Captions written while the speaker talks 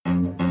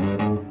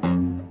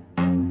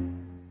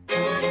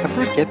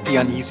ever get the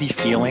uneasy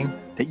feeling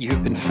that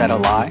you've been fed a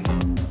lie?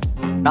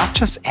 Not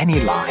just any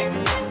lie,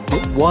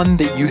 but one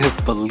that you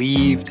have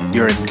believed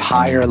your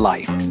entire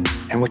life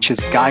and which has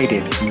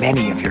guided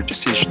many of your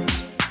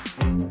decisions.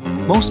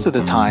 Most of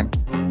the time,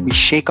 we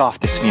shake off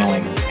this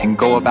feeling and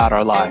go about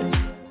our lives.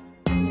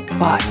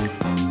 But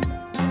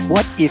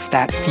what if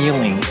that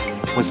feeling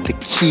was the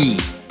key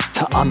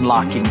to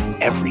unlocking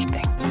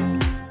everything?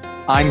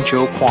 I'm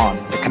Joe Kwan,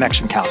 the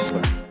Connection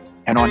Counselor,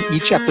 and on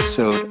each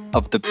episode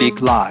of The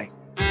Big Lie,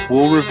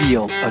 we'll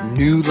reveal a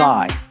new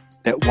lie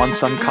that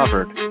once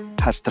uncovered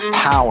has the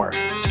power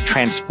to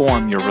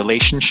transform your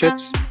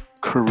relationships,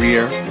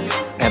 career,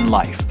 and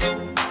life.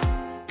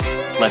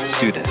 Let's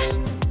do this.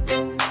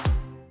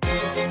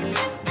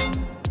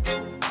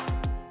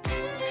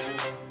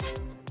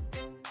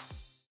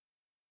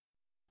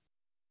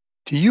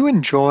 Do you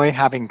enjoy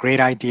having great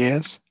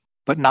ideas,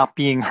 but not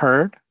being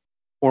heard?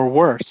 Or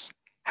worse,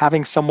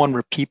 having someone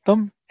repeat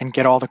them and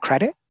get all the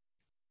credit?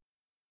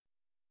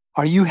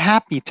 Are you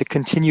happy to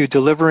continue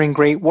delivering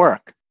great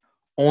work,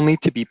 only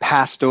to be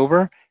passed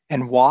over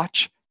and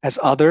watch as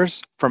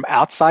others from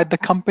outside the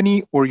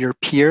company or your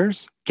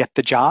peers get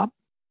the job?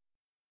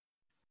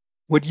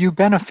 Would you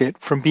benefit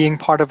from being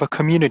part of a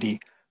community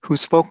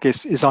whose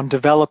focus is on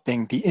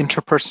developing the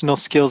interpersonal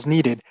skills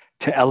needed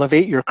to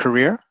elevate your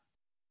career?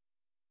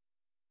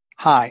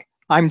 Hi,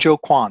 I'm Joe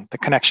Kwan, the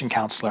Connection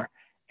Counselor,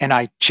 and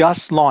I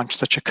just launched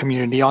such a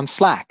community on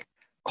Slack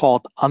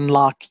called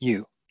Unlock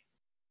You.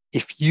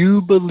 If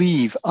you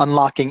believe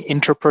unlocking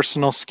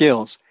interpersonal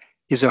skills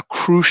is a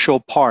crucial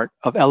part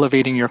of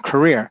elevating your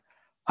career,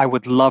 I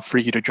would love for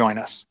you to join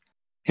us.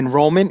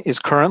 Enrollment is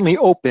currently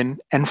open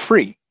and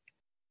free.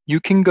 You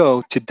can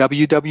go to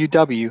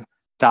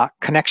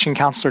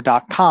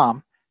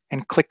www.connectioncounselor.com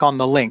and click on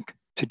the link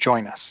to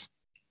join us.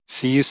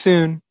 See you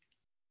soon.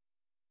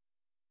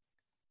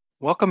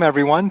 Welcome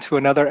everyone to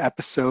another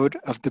episode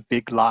of The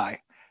Big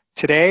Lie.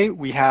 Today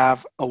we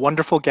have a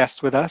wonderful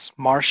guest with us,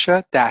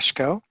 Marcia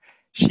Daszko.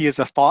 She is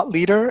a thought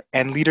leader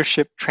and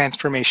leadership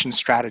transformation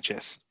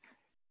strategist.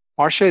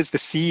 Marcia is the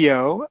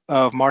CEO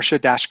of Marcia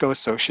Daszko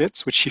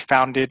Associates, which she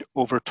founded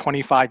over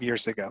 25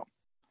 years ago.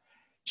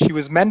 She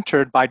was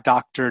mentored by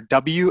Dr.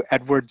 W.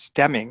 Edwards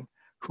Deming,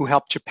 who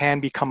helped Japan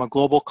become a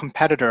global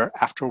competitor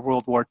after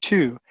World War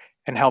II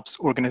and helps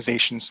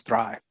organizations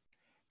thrive.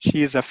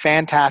 She is a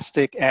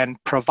fantastic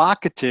and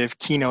provocative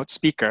keynote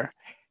speaker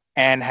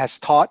and has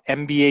taught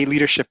MBA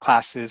leadership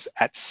classes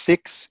at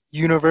 6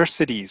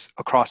 universities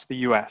across the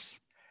US.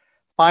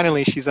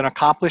 Finally, she's an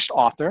accomplished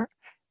author,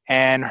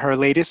 and her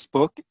latest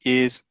book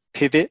is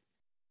Pivot,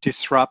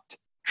 Disrupt,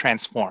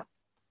 Transform.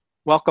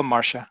 Welcome,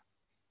 Marcia.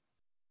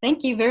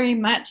 Thank you very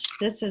much.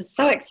 This is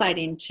so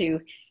exciting to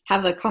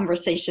have a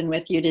conversation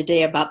with you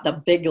today about the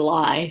big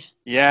lie.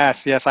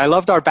 Yes. I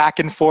loved our back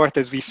and forth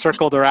as we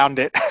circled around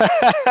it.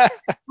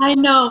 I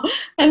know.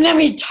 And then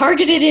we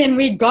targeted in,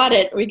 we got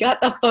it. We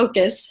got the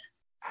focus.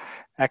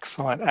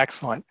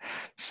 Excellent.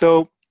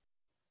 So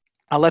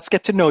let's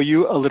get to know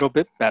you a little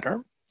bit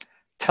better.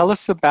 Tell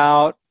us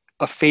about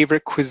a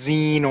favorite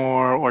cuisine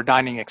or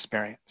dining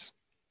experience.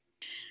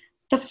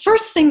 The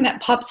first thing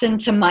that pops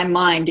into my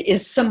mind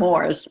is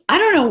s'mores. I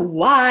don't know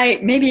why.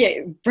 Maybe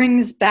it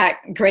brings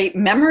back great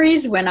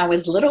memories when I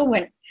was little,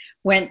 went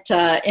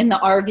in the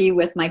RV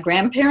with my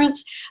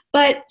grandparents.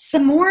 But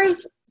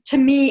s'mores to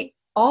me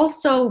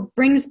also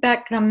brings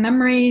back the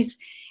memories,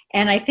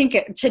 and I think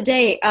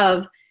today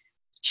of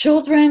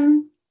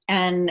children.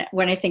 And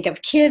when I think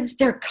of kids,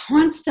 they're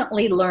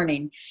constantly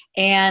learning.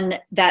 And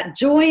that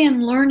joy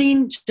in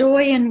learning,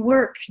 joy in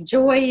work,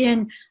 joy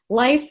in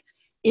life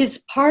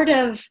is part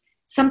of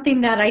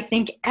something that I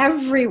think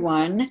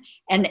everyone,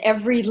 and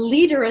every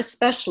leader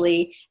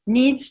especially,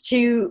 needs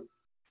to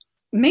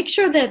make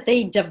sure that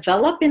they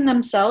develop in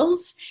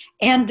themselves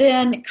and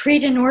then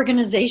create an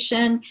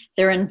organization,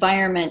 their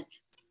environment,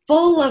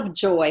 full of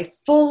joy,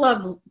 full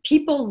of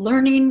people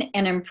learning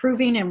and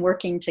improving and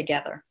working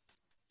together.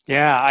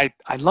 Yeah,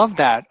 I love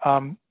that.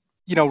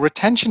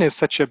 Retention is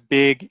such a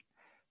big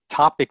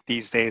topic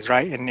these days,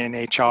 right? In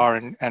HR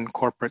and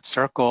corporate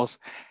circles.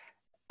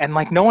 And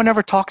no one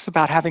ever talks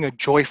about having a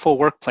joyful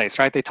workplace,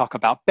 right? They talk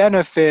about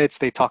benefits,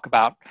 they talk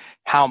about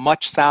how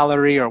much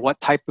salary or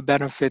what type of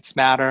benefits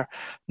matter.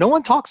 No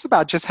one talks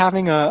about just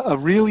having a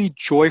really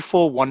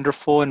joyful,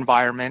 wonderful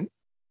environment.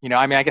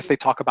 I guess they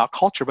talk about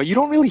culture, but you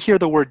don't really hear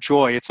the word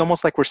joy. It's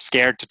almost like we're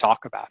scared to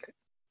talk about it.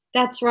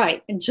 That's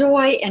right.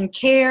 Joy and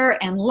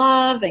care and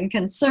love and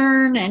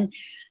concern and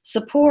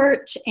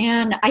support.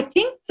 And I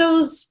think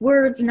those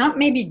words, not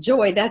maybe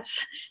joy,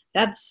 that's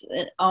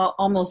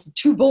almost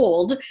too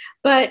bold,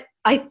 but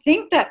I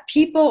think that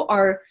people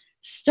are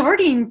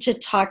starting to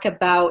talk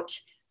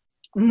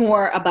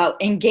more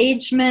about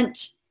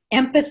engagement,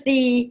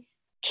 empathy,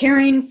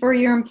 caring for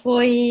your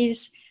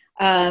employees,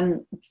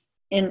 it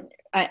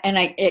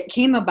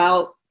came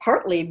about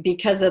partly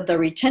because of the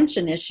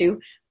retention issue,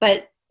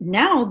 but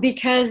now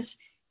because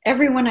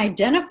everyone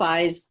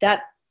identifies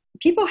that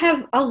people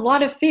have a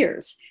lot of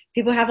fears,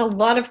 people have a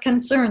lot of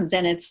concerns,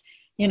 and it's,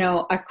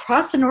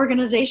 across an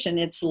organization,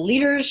 it's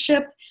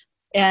leadership,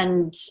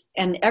 and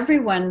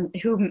everyone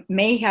who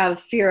may have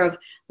fear of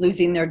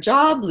losing their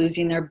job,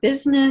 losing their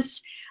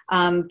business,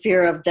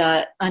 fear of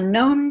the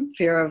unknown,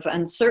 fear of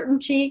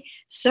uncertainty.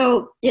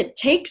 So it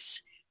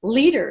takes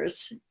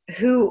leaders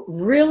who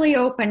really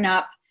open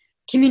up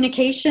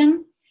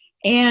communication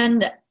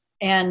and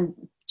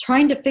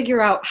trying to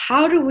figure out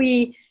how do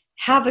we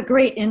have a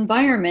great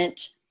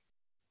environment,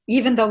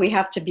 even though we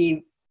have to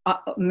be,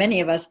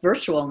 many of us,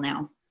 virtual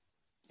now.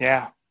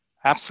 Yeah,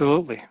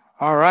 absolutely.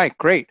 All right,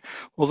 great.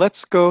 Well,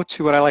 let's go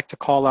to what I like to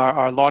call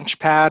our launch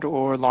pad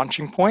or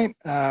launching point,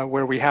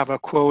 where we have a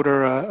quote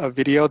or a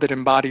video that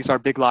embodies our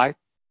big lie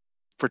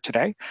for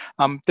today.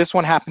 This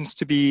one happens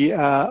to be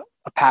a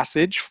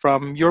passage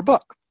from your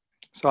book.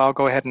 So I'll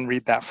go ahead and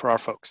read that for our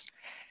folks.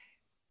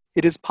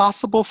 It is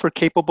possible for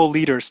capable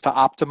leaders to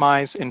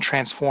optimize and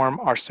transform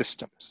our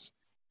systems.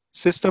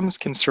 Systems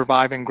can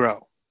survive and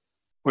grow,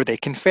 or they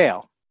can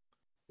fail.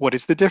 What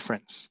is the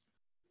difference?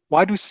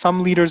 Why do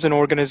some leaders and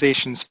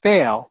organizations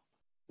fail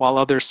while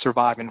others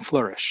survive and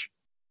flourish?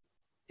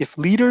 If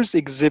leaders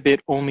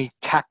exhibit only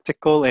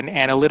tactical and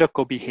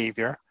analytical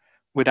behavior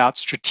without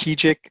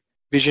strategic,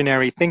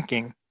 visionary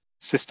thinking,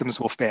 systems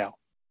will fail.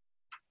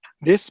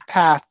 This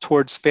path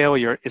towards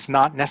failure is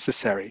not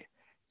necessary,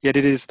 yet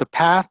it is the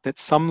path that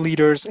some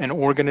leaders and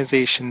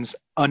organizations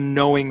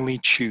unknowingly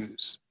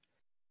choose.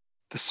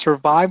 The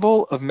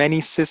survival of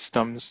many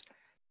systems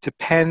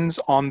depends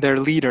on their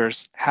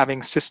leaders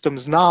having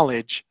systems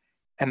knowledge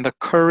and the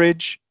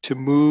courage to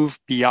move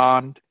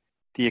beyond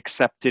the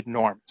accepted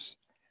norms.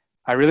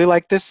 I really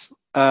like this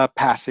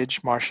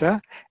passage,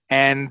 Marcia,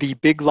 and the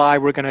big lie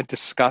we're going to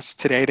discuss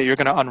today that you're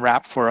going to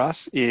unwrap for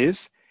us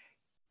is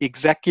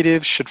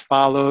executives should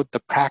follow the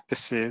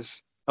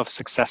practices of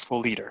successful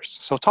leaders.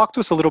 So talk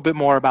to us a little bit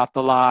more about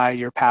the lie,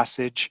 your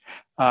passage,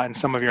 and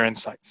some of your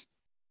insights.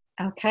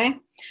 Okay.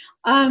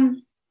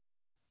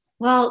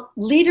 Well,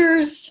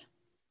 leaders,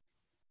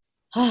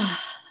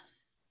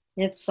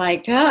 it's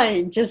like,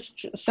 I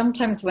just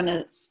sometimes want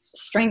to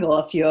strangle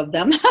a few of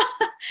them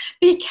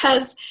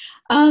because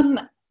some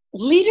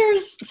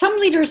leaders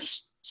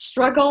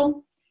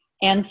struggle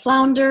and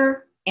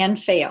flounder and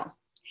fail.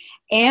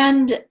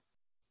 And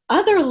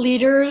other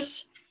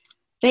leaders,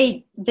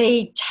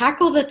 they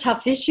tackle the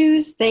tough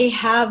issues. They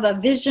have a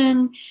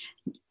vision.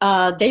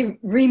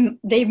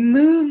 They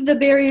move the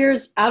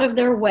barriers out of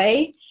their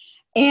way,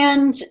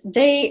 and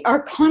they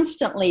are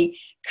constantly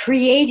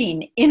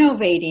creating,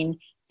 innovating,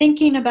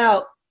 thinking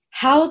about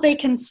how they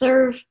can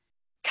serve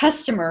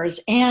customers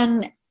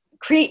and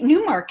create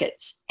new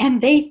markets,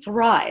 and they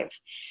thrive.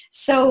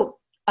 So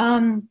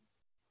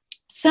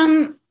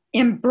some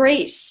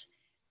embrace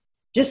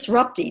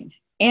disrupting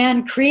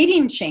and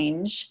creating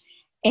change,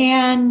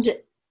 and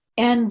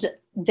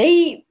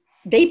they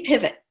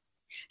pivot.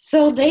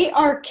 So they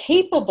are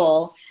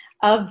capable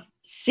of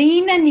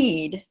seeing a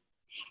need,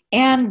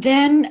 and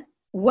then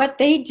what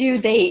they do,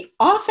 they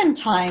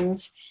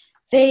oftentimes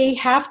they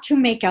have to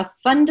make a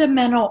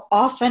fundamental,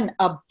 often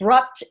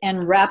abrupt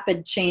and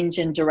rapid change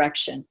in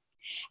direction.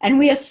 And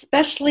we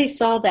especially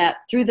saw that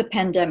through the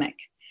pandemic.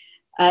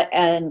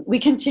 And we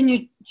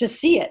continue to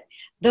see it.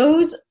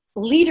 Those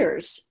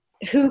leaders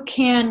who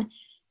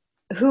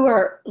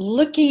are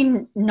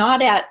looking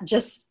not at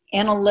just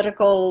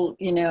analytical,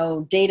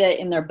 data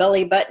in their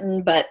belly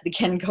button, but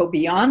can go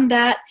beyond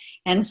that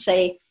and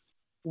say,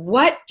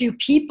 what do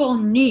people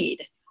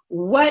need?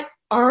 What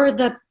are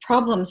the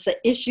problems, the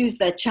issues,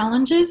 the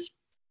challenges?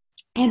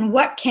 And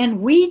what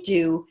can we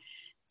do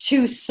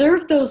to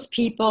serve those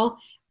people,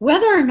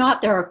 whether or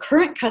not they're our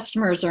current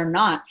customers or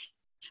not?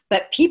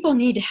 But people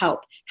need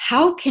help.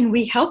 How can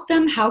we help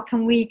them? How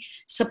can we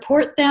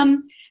support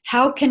them?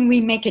 How can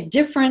we make a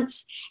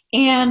difference?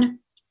 And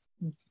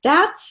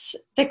that's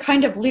the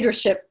kind of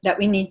leadership that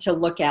we need to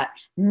look at,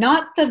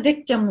 not the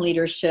victim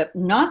leadership,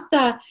 not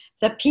the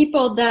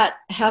people that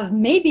have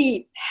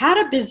maybe had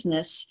a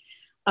business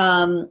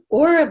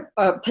or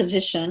a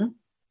position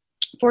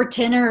for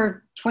 10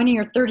 or 20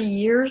 or 30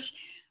 years,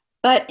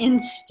 but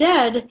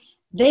instead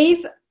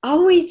they've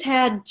always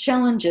had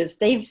challenges.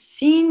 They've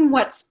seen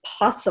what's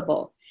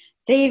possible.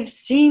 They've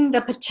seen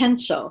the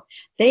potential.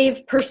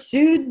 They've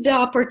pursued the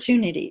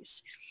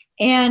opportunities.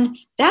 And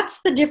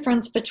that's the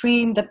difference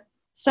between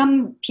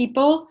some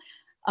people,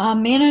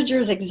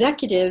 managers,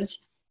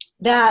 executives,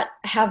 that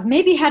have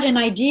maybe had an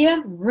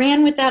idea,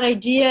 ran with that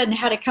idea, and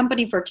had a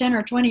company for 10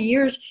 or 20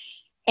 years.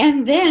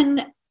 And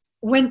then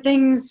when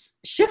things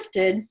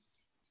shifted,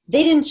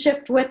 they didn't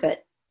shift with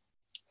it.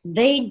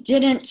 They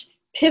didn't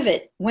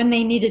pivot when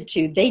they needed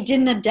to. They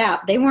didn't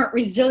adapt. They weren't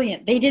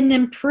resilient. They didn't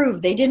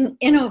improve. They didn't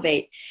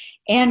innovate.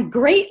 And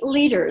great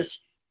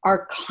leaders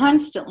are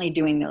constantly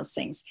doing those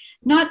things,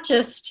 not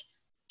just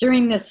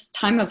during this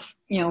time of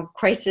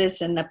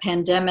crisis and the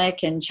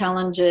pandemic and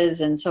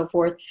challenges and so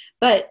forth,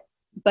 but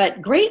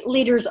great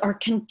leaders are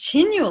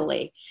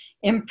continually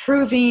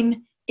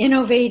improving,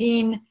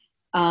 innovating,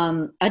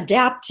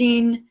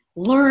 adapting,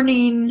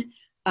 learning,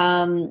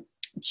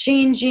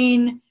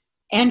 changing,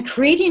 and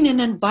creating an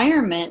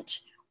environment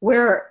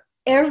where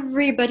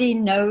everybody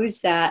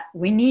knows that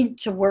we need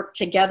to work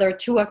together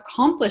to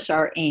accomplish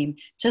our aim,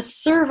 to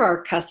serve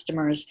our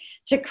customers,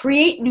 to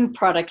create new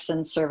products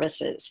and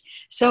services.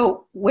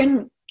 So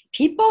when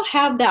people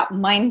have that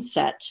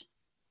mindset,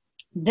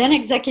 then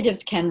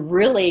executives can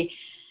really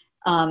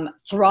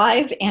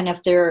thrive. And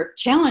if they're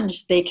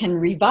challenged, they can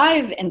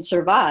revive and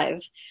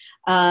survive.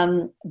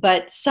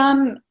 But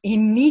some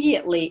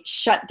immediately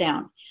shut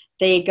down.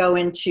 They go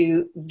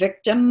into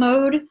victim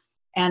mode,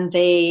 and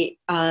they,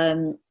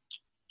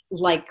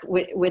 like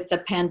with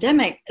the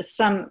pandemic,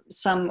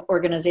 some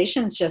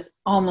organizations just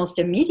almost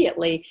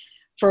immediately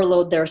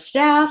furloughed their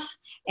staff.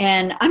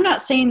 And I'm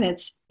not saying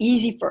that's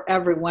easy for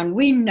everyone.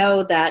 We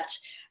know that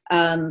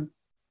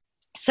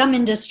some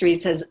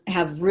industries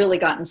have really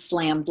gotten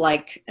slammed,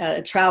 like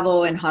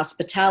travel and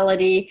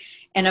hospitality.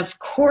 And of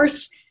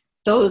course,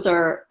 those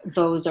are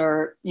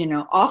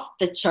off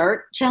the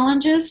chart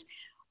challenges.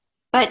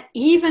 But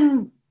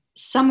even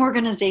some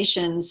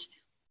organizations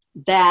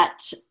that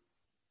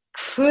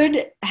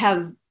could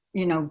have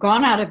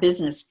gone out of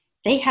business,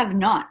 they have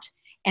not.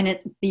 And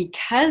it's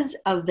because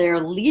of their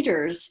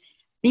leaders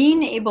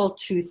being able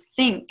to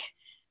think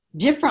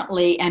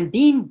differently and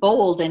being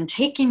bold and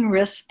taking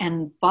risks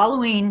and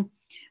following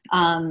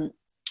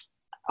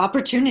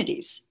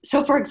opportunities.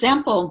 So for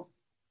example,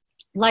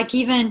 like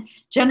even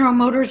General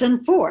Motors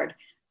and Ford,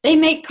 they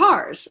make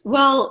cars.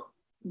 Well,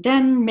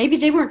 then maybe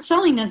they weren't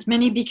selling as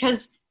many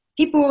because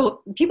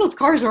people's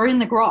cars are in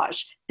the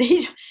garage,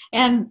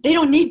 and they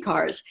don't need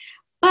cars.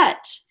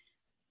 But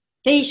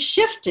they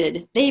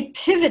shifted, they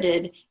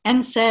pivoted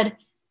and said,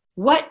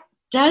 what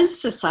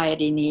does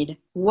society need?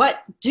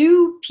 What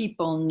do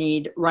people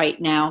need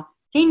right now?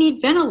 They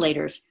need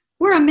ventilators.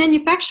 We're a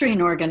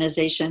manufacturing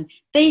organization.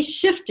 They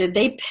shifted,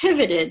 they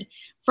pivoted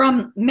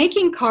from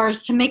making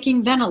cars to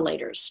making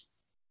ventilators.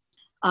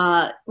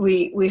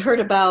 We heard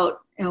about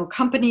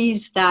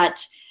companies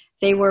that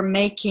they were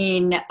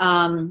making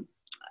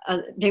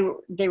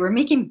they were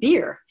making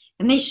beer,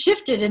 and they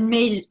shifted and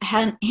made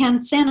hand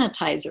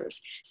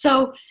sanitizers.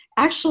 So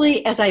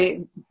actually, as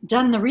I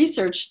done the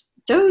research,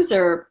 those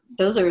are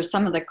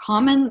some of the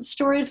common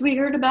stories we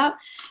heard about,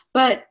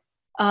 but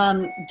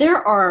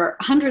there are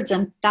hundreds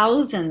and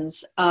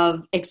thousands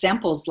of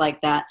examples like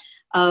that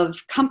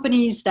of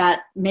companies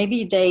that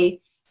maybe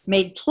they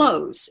made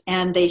clothes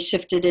and they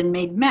shifted and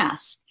made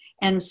masks.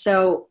 And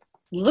so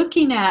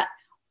looking at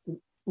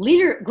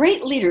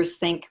great leaders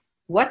think,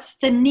 what's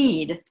the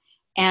need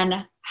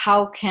and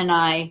how can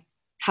I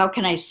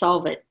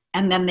solve it?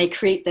 And then they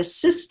create the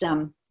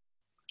system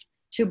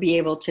to be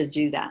able to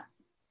do that.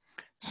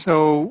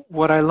 So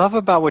what I love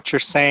about what you're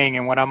saying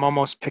and what I'm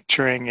almost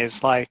picturing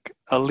is like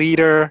a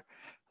leader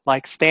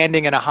like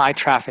standing in a high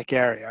traffic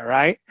area,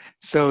 right?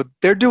 So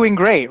they're doing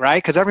great, right?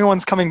 Because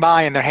everyone's coming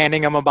by and they're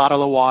handing them a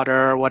bottle of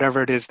water or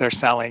whatever it is they're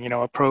selling,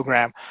 a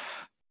program.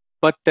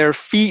 But their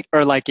feet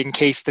are like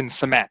encased in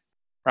cement,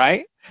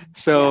 right?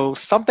 So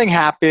something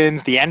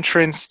happens, the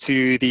entrance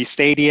to the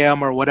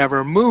stadium or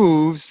whatever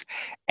moves,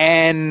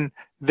 and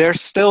they're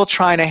still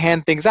trying to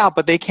hand things out,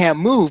 but they can't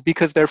move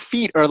because their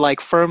feet are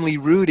like firmly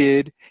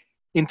rooted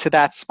into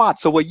that spot.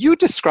 So what you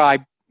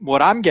described,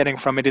 what I'm getting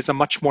from it is a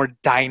much more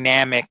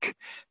dynamic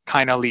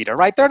kind of leader,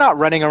 right? They're not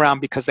running around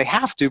because they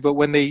have to, but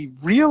when they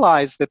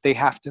realize that they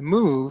have to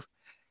move,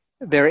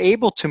 they're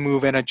able to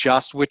move and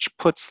adjust, which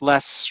puts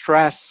less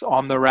stress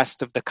on the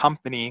rest of the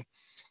company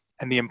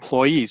and the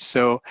employees.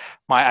 So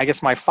I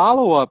guess my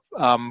follow-up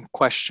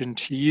question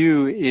to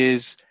you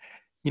is,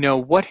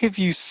 what have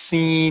you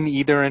seen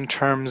either in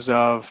terms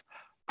of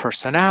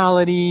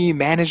personality,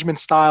 management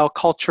style,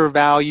 culture,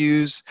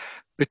 values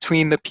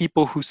between the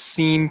people who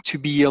seem to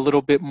be a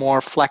little bit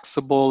more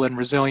flexible and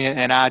resilient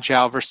and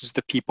agile versus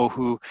the people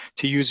who,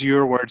 to use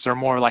your words, are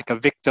more like a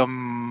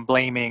victim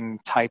blaming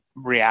type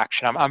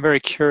reaction? I'm very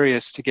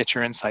curious to get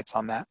your insights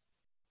on that.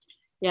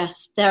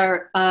 Yes,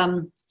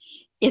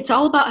 it's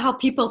all about how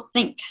people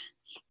think,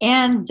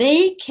 and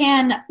they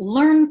can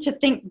learn to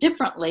think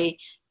differently.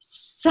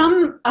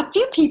 A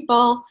few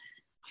people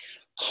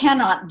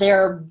cannot.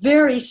 They're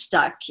very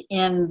stuck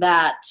in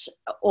that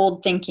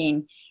old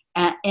thinking,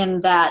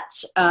 in that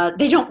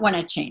they don't want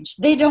to change.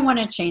 They don't want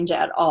to change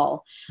at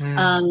all.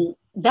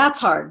 That's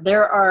hard.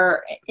 There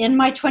are, in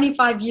my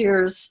 25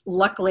 years,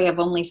 luckily I've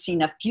only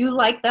seen a few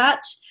like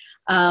that,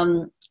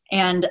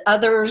 and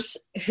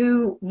others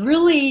who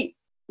really,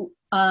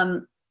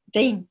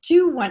 they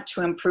do want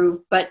to improve,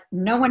 but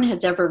no one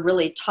has ever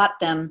really taught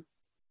them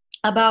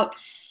about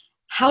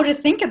how to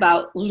think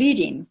about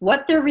leading,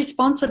 what their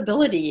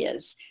responsibility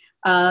is,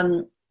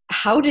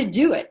 how to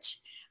do it,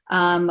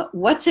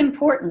 what's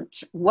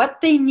important, what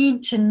they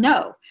need to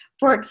know.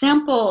 For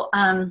example,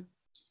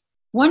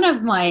 one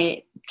of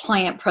my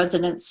client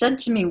presidents said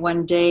to me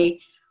one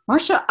day,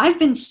 Marcia, I've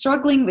been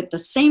struggling with the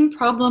same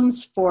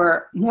problems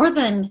for more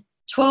than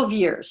 12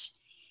 years.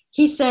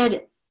 He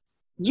said,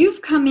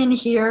 you've come in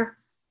here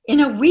in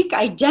a week,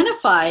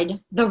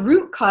 identified the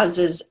root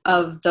causes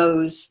of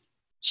those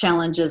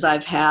challenges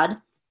I've had.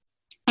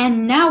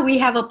 And now we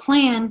have a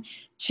plan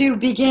to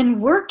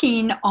begin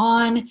working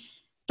on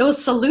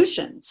those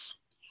solutions.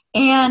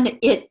 And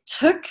it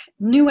took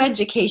new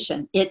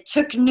education. It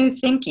took new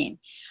thinking.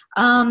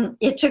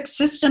 It took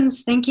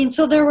systems thinking.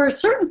 So there were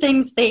certain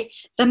things the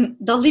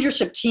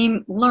leadership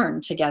team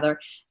learned together.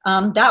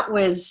 That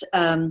was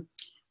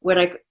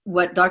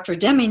what Dr.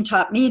 Deming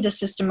taught me, the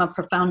system of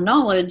profound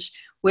knowledge,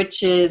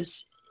 which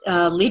is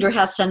leader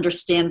has to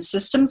understand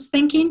systems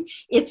thinking.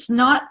 It's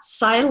not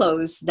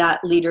silos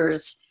that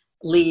leaders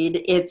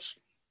lead.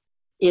 It's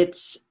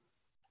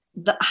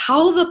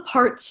how the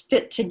parts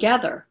fit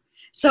together.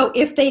 So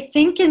if they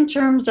think in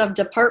terms of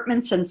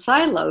departments and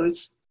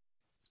silos,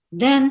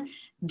 then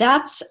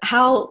that's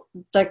how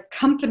the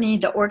company,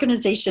 the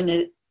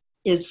organization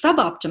is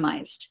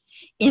suboptimized.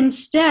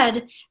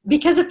 Instead,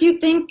 because if you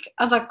think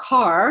of a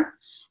car,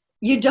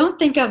 you don't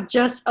think of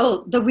just,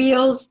 the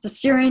wheels, the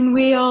steering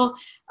wheel,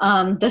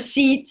 the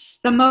seats,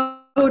 the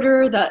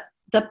motor,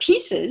 the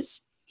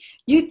pieces.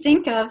 You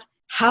think of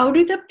how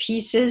do the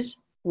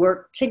pieces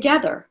work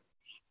together?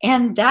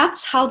 And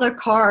that's how the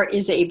car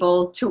is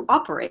able to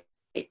operate.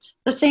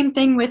 The same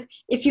thing with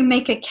if you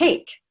make a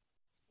cake.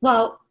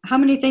 Well, how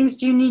many things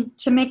do you need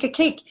to make a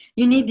cake?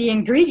 You need the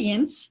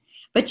ingredients,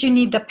 but you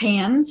need the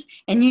pans,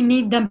 and you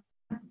need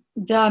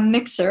the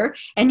mixer,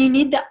 and you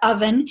need the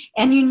oven,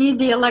 and you need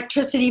the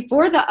electricity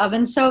for the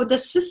oven. So the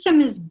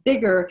system is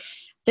bigger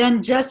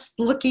than just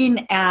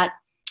looking at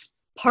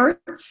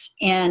parts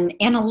and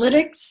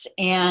analytics.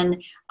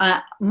 And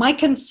my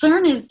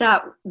concern is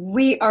that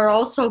we are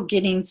also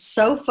getting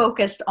so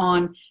focused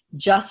on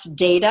just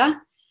data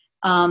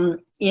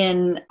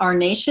in our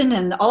nation,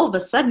 and all of a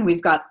sudden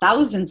we've got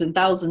thousands and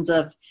thousands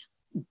of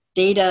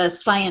data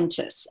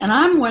scientists. And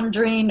I'm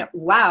wondering,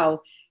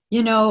 wow,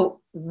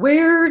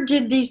 where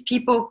did these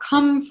people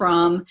come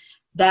from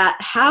that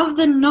have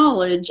the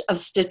knowledge of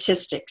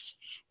statistics?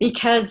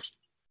 Because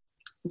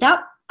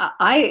that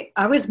I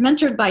was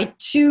mentored by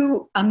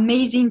two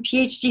amazing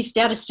PhD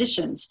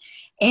statisticians.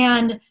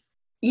 And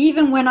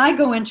even when I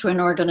go into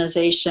an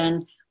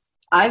organization,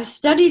 I've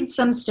studied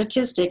some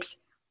statistics,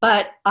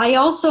 but I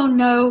also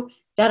know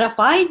that if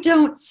I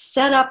don't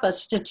set up a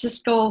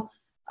statistical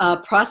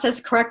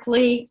process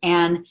correctly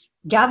and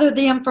gather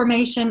the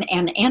information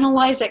and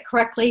analyze it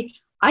correctly,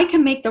 I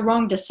can make the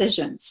wrong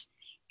decisions.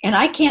 And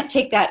I can't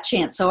take that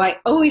chance. So I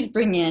always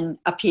bring in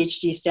a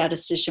PhD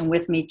statistician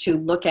with me to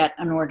look at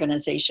an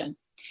organization.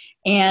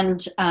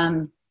 And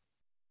and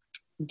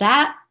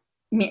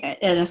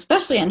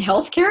especially in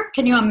healthcare,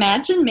 can you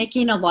imagine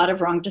making a lot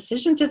of wrong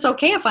decisions? It's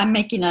okay if I'm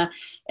making a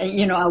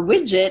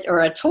widget or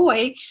a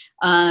toy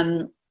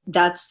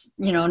that's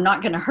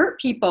not going to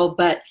hurt people,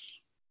 but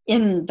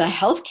in the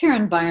healthcare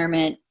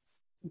environment,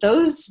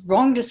 those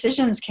wrong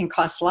decisions can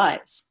cost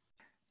lives.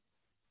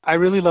 I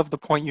really love the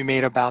point you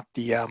made about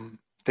the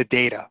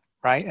data,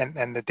 right?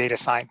 And the data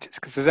scientists,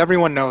 because as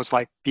everyone knows,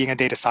 like being a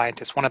data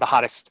scientist, one of the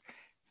hottest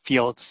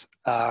fields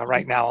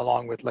right now,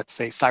 along with, let's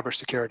say,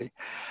 cybersecurity.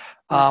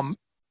 Yes.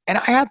 And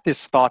I had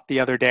this thought the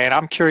other day, and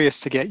I'm curious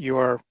to get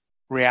your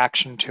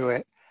reaction to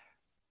it.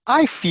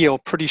 I feel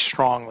pretty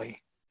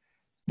strongly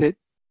that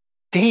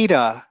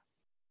data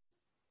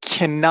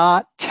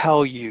cannot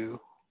tell you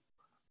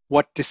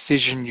what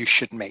decision you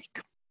should make.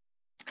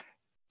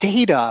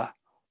 Data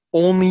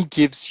only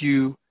gives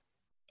you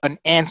an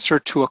answer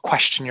to a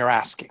question you're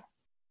asking,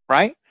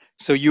 right?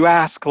 So you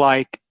ask,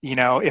 like,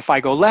 if I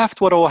go left,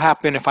 what will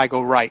happen? If I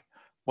go right,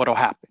 what will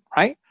happen,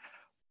 right?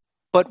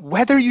 But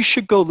whether you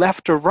should go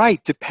left or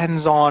right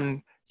depends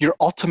on your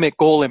ultimate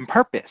goal and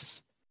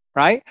purpose,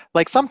 right?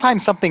 Like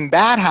sometimes something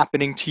bad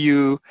happening to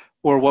you,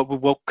 or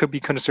what could be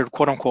considered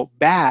quote unquote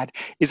bad,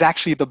 is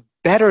actually the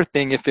better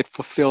thing if it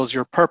fulfills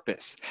your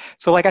purpose.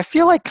 So like I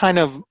feel like kind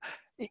of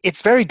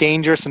it's very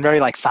dangerous and very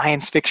like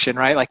science fiction,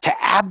 right? Like to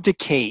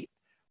abdicate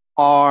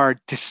our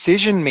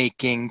decision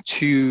making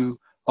to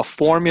a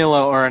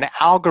formula or an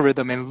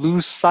algorithm and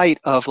lose sight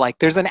of like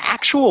there's an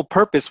actual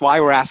purpose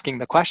why we're asking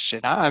the question.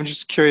 I'm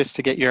just curious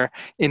to get your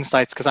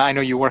insights, because I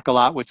know you work a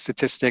lot with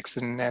statistics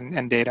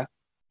and data.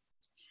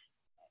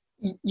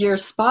 You're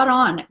spot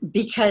on,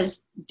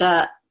 because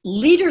the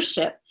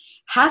leadership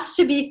has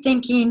to be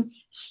thinking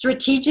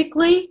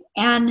strategically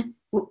and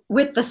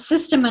with the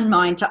system in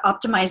mind to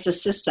optimize the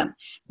system.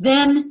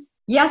 Then,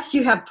 yes,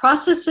 you have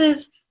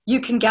processes, you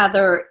can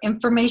gather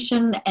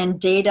information and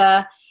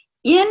data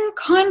in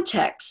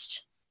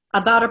context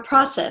about a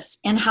process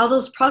and how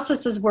those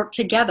processes work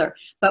together.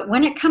 But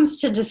when it comes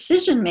to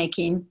decision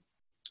making,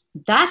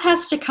 that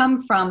has to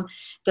come from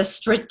the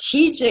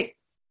strategic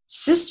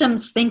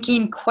systems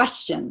thinking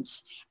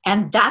questions.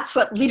 And that's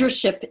what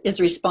leadership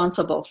is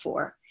responsible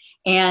for.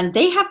 And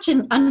they have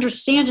to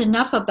understand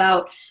enough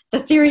about the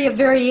theory of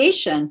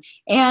variation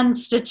and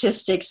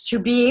statistics to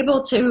be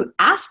able to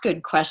ask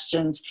good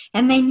questions.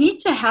 And they need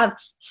to have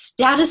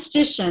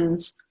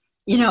statisticians,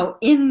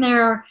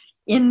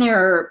 in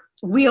their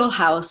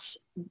wheelhouse,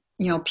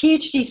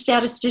 PhD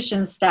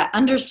statisticians that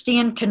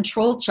understand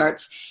control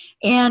charts.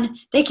 And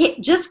they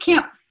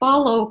can't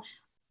follow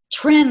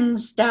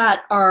trends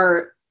that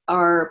are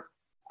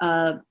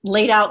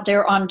laid out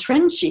there on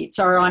trend sheets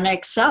or on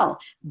Excel.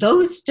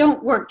 Those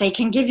don't work. They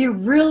can give you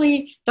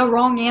really the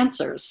wrong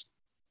answers.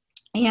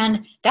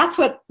 And that's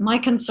what my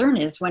concern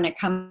is when it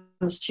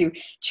comes to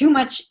too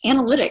much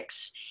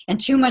analytics and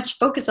too much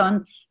focus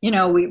on,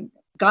 we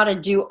got to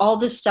do all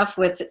this stuff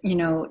with,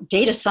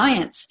 data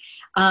science.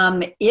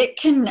 It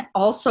can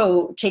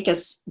also take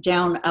us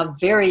down a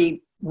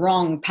very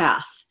wrong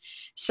path.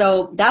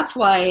 So that's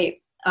why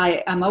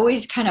I'm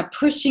always kind of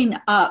pushing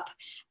up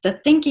the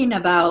thinking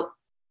about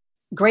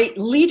great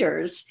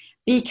leaders,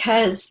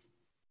 because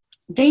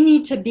they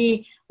need to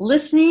be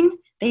listening.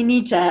 They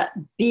need to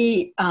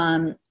be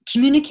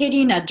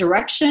communicating a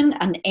direction,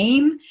 an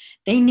aim.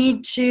 They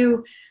need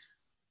to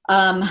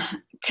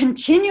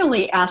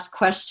continually ask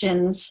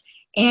questions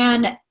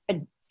and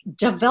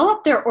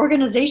develop their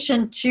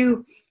organization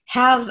to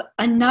have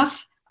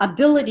enough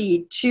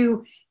ability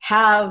to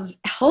have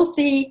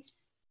healthy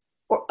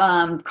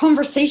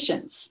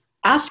conversations.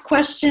 Ask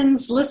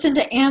questions, listen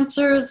to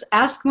answers,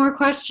 ask more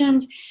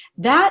questions.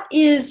 That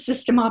is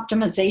system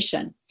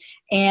optimization.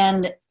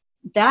 And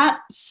that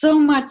so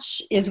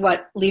much is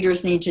what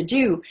leaders need to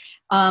do.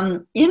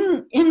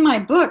 In my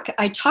book,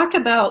 I talk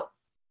about,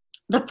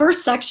 the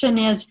first section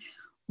is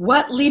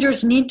what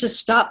leaders need to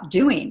stop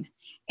doing.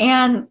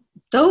 And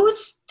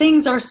those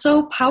things are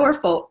so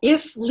powerful.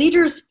 If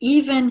leaders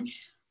even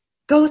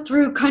go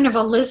through kind of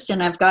a list,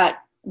 and I've got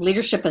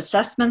leadership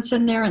assessments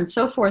in there and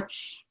so forth,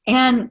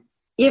 and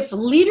if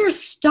leaders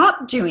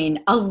stop doing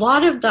a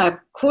lot of the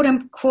quote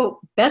unquote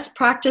best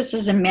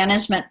practices and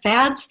management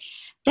fads,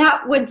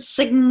 that would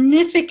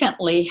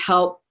significantly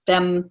help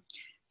them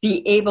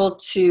be able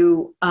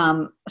to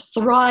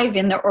thrive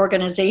in their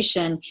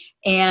organization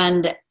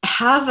and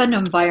have an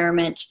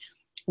environment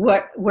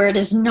where it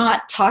is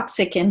not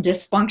toxic and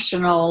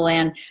dysfunctional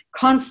and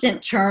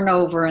constant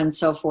turnover and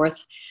so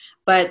forth.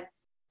 But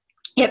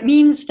it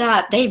means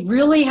that they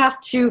really have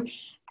to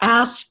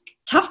ask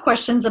tough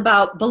questions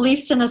about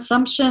beliefs and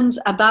assumptions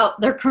about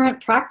their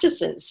current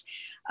practices.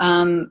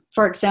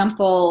 For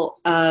example,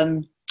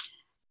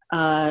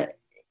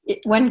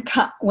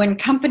 when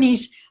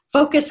companies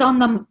focus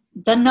on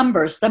the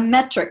numbers, the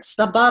metrics,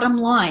 the bottom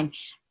line,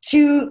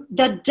 to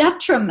the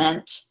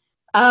detriment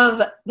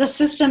of the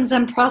systems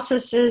and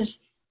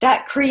processes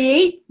that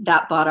create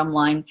that bottom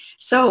line.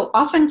 So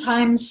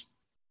oftentimes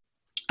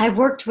I've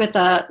worked with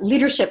a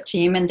leadership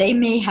team, and they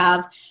may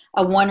have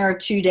a 1 or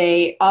 2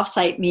 day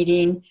offsite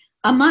meeting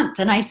a month.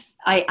 And I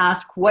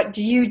ask, what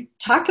do you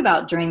talk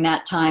about during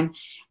that time?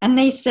 And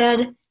they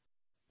said,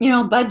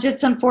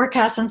 budgets and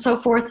forecasts and so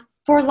forth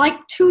for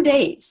like 2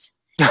 days.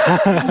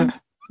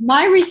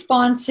 My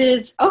response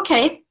is,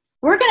 okay,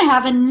 we're going to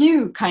have a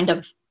new kind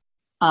of,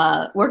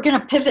 we're going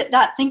to pivot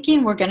that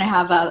thinking. We're going to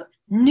have a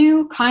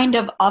new kind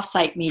of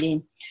offsite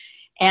meeting.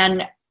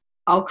 And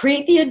I'll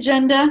create the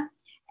agenda,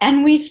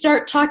 and we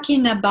start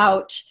talking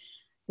about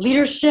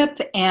leadership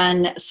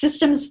and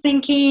systems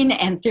thinking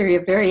and theory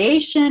of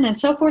variation and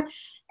so forth.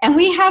 And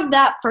we have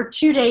that for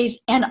 2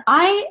 days. And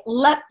I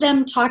let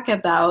them talk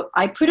about,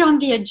 I put on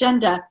the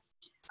agenda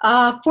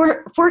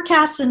for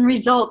forecasts and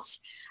results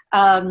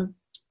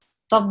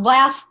the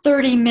last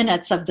 30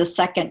 minutes of the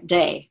second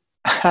day.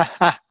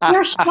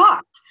 They're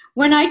shocked.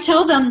 When I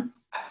tell them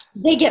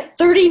they get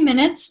 30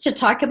 minutes to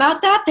talk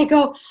about that, they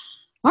go,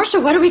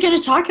 Marcia, what are we going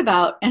to talk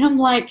about? And I'm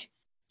like,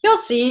 you'll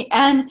see.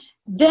 And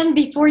then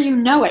before you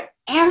know it,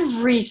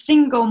 every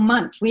single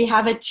month we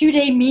have a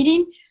 2-day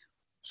meeting.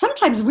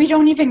 Sometimes we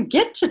don't even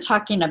get to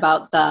talking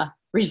about the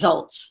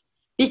results,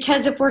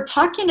 because if we're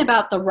talking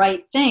about the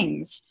right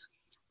things,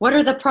 what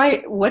are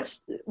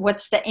what's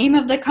the aim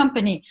of the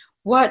company?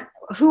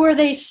 Who are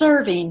they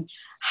serving?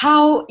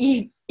 How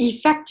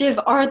effective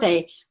are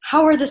they?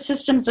 How are the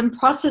systems and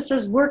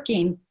processes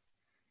working?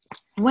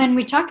 When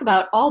we talk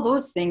about all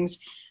those things,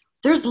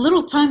 there's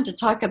little time to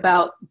talk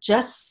about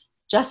just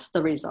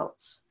the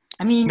results.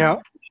 I mean,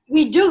 No.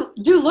 We do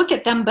look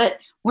at them, but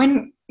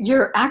when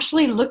you're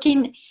actually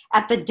looking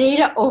at the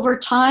data over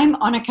time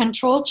on a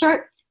control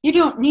chart, you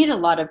don't need a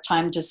lot of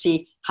time to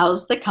see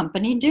how's the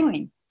company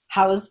doing.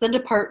 How is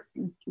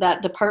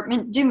that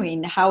department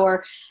doing?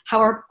 How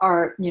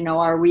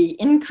are we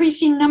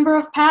increasing number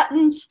of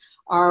patents?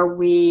 Are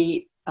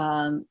we,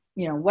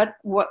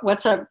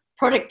 what's our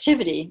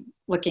productivity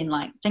looking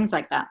like? Things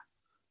like that.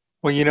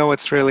 Well,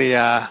 what's really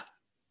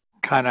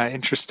kind of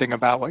interesting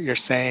about what you're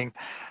saying.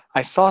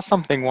 I saw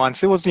something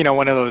once. It was,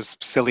 one of those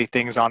silly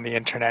things on the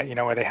internet,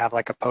 where they have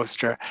like a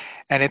poster,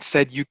 and it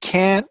said, you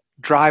can't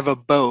drive a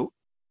boat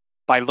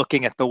by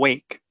looking at the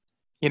wake.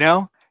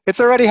 It's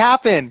already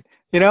happened.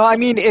 I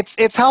mean,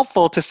 it's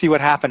helpful to see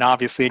what happened,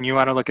 obviously, and you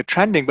want to look at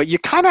trending, but you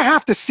kind of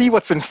have to see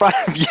what's in front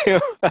of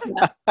you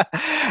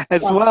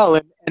as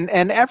well.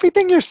 And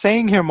everything you're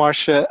saying here,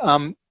 Marcia,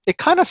 it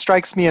kind of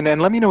strikes me,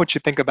 and let me know what you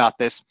think about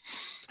this.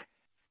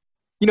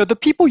 The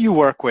people you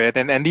work with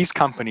and these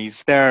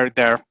companies,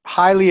 they're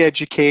highly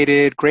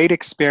educated, great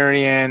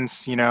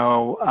experience,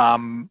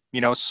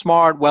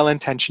 smart,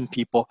 well-intentioned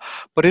people,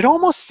 but it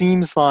almost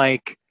seems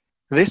like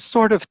this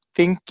sort of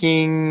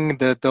thinking,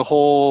 the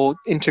whole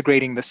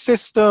integrating the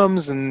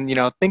systems and,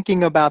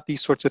 thinking about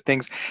these sorts of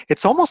things,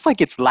 it's almost like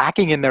it's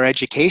lacking in their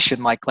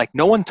education. Like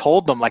no one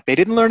told them, like they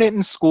didn't learn it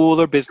in school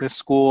or business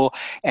school,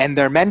 and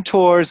their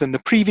mentors and the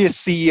previous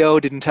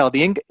CEO didn't tell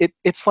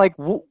it's like,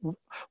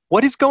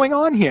 what is going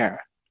on here?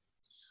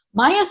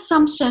 My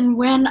assumption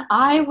when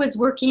I was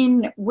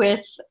working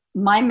with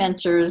my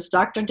mentors,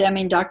 Dr.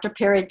 Deming, Dr.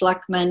 Perry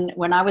Gluckman,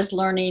 when I was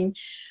learning,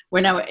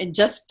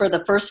 just for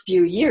the first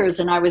few years,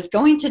 and I was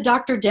going to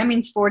Dr.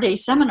 Deming's 4-day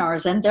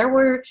seminars, and there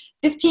were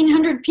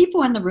 1,500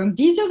 people in the room.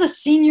 These are the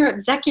senior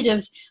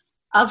executives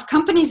of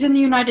companies in the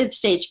United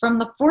States, from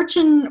the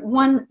Fortune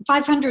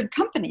 500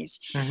 companies.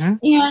 Mm-hmm.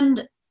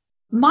 And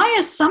my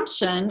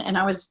assumption, and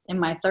I was in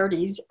my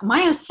 30s,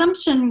 my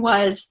assumption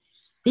was,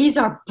 these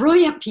are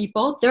brilliant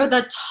people. They're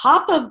the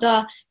top of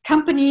the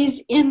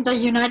companies in the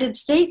United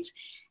States.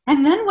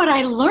 And then what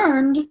I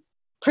learned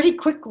pretty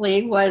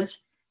quickly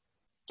was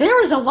there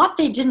was a lot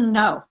they didn't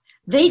know.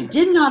 They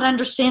did not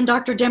understand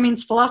Dr.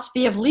 Deming's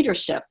philosophy of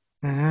leadership.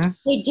 Mm-hmm.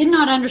 They did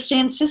not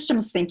understand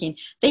systems thinking.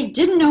 They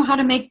didn't know how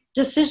to make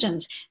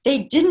decisions.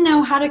 They didn't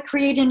know how to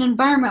create an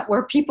environment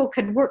where people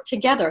could work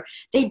together.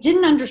 They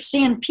didn't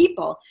understand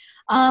people.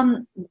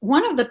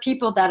 One of the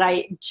people that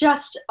I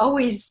just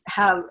always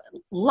have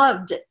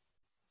loved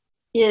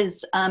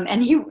is,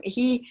 and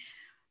he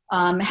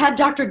had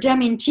Dr.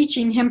 Deming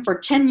teaching him for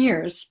 10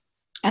 years,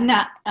 and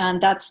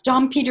that's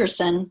Don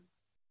Peterson,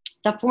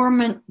 the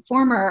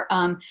former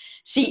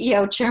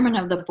CEO, chairman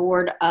of the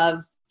board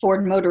of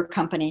Ford Motor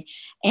Company.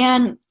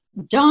 And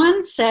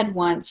Don said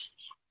once,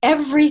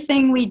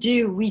 everything we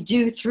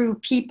do through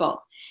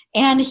people.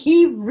 And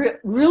he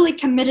really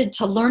committed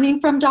to learning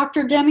from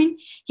Dr. Deming.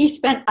 He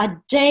spent a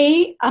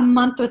day a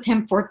month with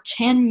him for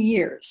 10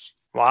 years.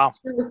 Wow.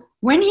 So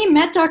when he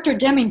met Dr.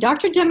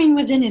 Deming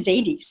was in his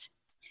 80s.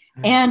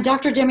 And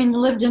Dr. Deming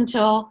lived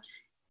until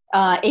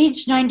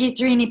age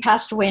 93, and he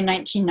passed away in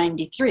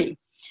 1993.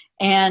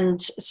 And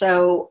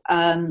so,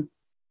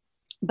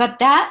 but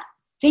that,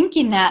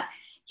 thinking that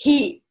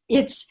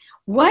it's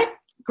what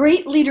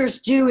great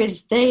leaders do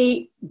is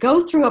they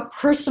go through a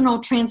personal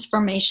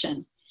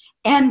transformation,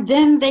 and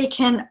then they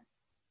can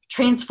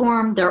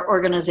transform their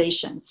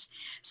organizations.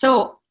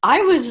 So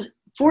I was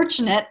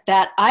fortunate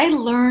that I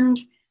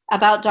learned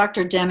about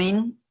Dr.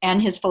 Deming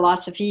and his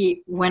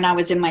philosophy when I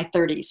was in my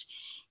 30s.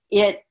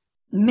 It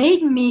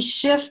made me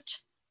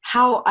shift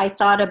how I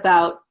thought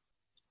about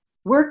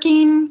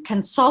working,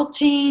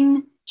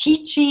 consulting,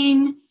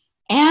 teaching,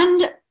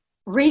 and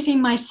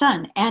raising my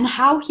son, and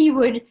how he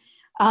would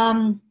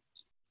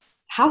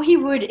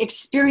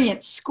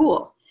experience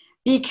school.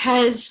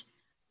 Because,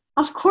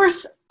 of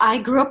course, I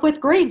grew up with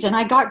grades, and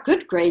I got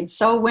good grades.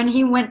 So when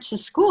he went to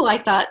school, I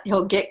thought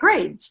he'll get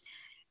grades.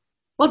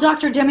 Well,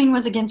 Dr. Deming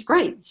was against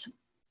grades.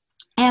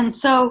 And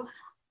so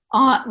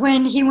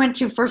when he went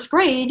to first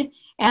grade,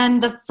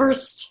 and the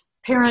first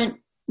parent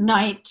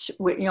night,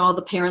 all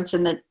the parents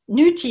and the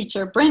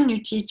brand new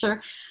teacher,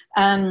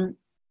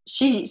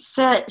 she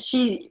said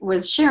she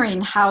was sharing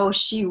how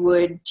she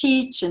would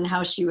teach and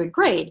how she would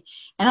grade.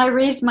 And I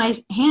raised my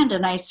hand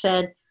and I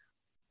said,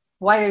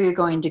 "Why are you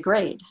going to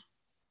grade?"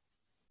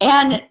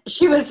 And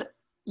she was,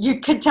 you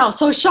could tell,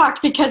 so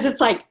shocked, because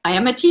it's like, I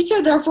am a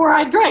teacher, therefore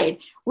I grade.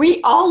 We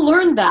all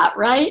learned that,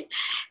 right?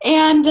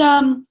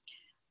 And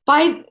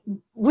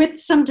with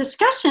some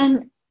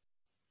discussion,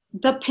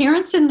 the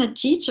parents and the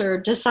teacher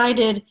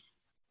decided,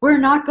 we're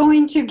not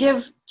going to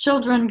give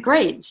children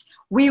grades.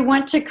 We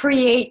want to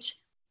create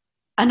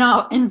an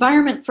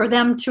environment for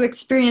them to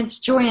experience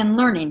joy in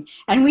learning.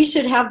 And we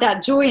should have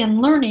that joy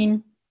in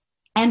learning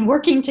and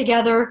working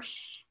together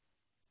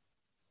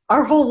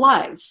our whole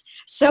lives.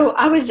 So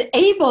I was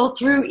able,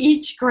 through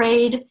each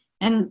grade,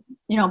 and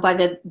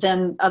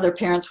then other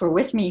parents were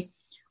with me,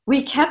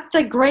 we kept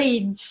the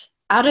grades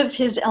out of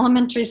his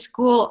elementary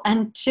school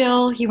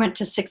until he went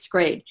to 6th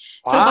grade.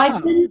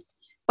 Wow. So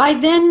by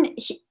then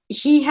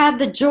he had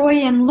the joy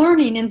in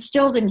learning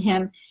instilled in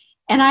him.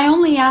 And I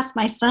only asked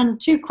my son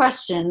 2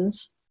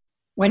 questions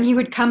when he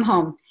would come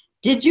home.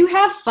 Did you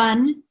have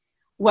fun?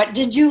 What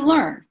did you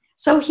learn?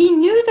 So he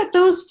knew that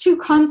those 2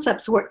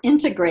 concepts were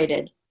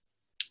integrated.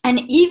 And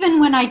even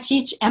when I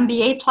teach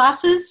MBA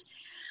classes,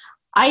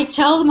 I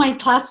tell my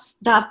class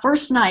that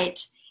first night,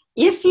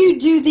 if you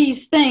do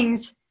these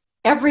things,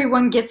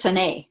 everyone gets an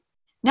A.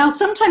 Now,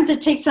 sometimes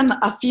it takes them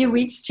a few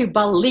weeks to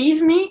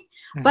believe me,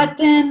 but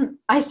then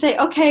I say,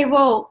 okay,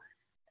 well,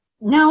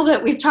 now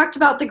that we've talked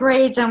about the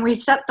grades and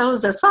we've set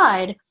those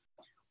aside,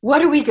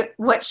 what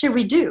should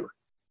we do?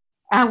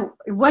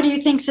 What do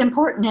you think is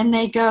important? And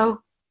they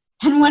go,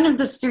 and one of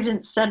the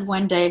students said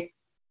one day,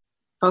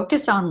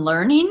 focus on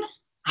learning.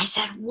 I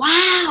said,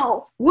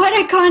 wow, what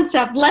a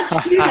concept.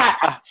 Let's do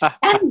that.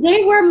 And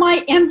they were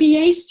my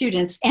MBA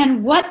students.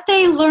 And what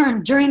they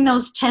learned during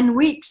those 10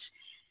 weeks,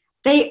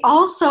 they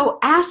also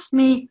asked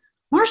me,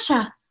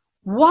 Marcia,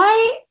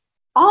 why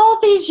all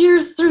these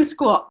years through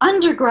school,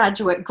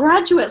 undergraduate,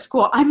 graduate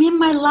school, I'm in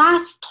my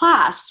last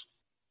class,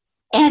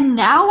 and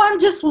now I'm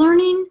just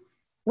learning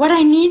what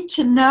I need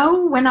to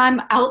know when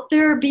I'm out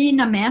there being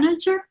a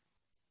manager?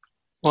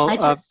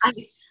 Well,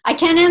 I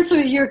can't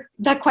answer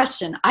that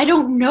question. I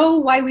don't know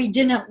why we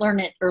didn't learn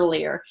it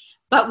earlier,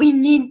 but we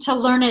need to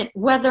learn it,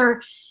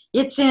 whether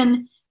it's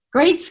in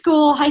grade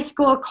school, high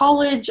school,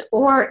 college,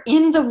 or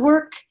in the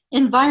work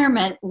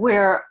environment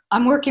where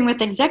I'm working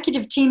with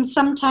executive teams.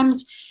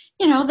 Sometimes,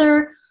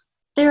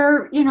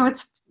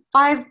 it's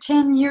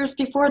 5-10 years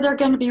before they're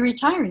going to be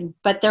retiring,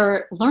 but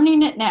they're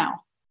learning it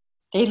now.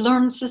 They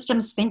learn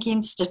systems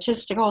thinking,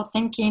 statistical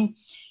thinking,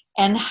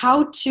 and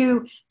how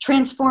to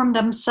transform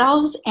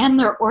themselves and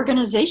their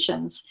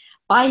organizations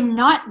by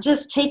not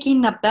just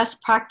taking the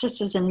best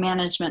practices in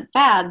management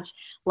fads,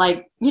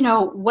 like,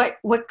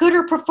 what good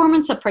are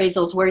performance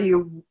appraisals where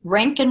you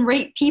rank and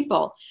rate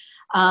people?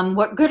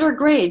 What good are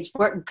grades?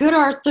 What good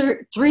are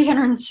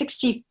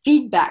 360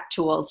 feedback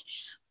tools?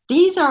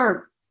 These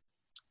are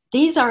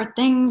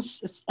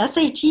things,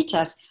 SAT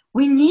tests.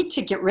 We need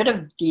to get rid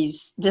of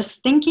this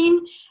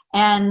thinking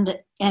and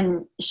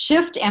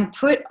shift and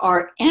put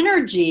our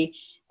energy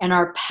and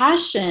our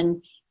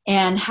passion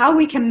and how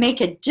we can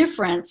make a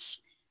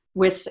difference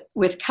with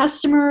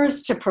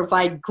customers to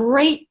provide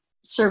great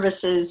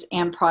services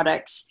and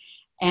products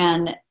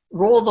and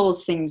roll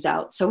those things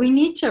out. So we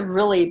need to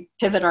really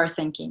pivot our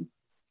thinking.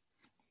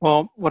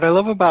 Well, what I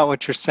love about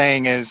what you're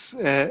saying is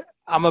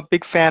I'm a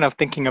big fan of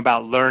thinking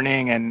about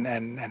learning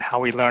and how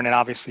we learn. And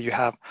obviously you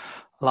have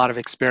a lot of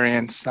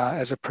experience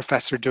as a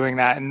professor doing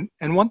that.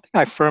 And one thing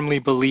I firmly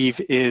believe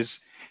is,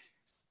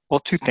 well,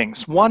 two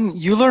things. One,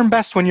 you learn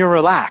best when you're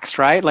relaxed,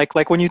 right?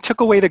 Like when you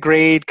took away the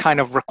grade kind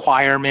of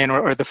requirement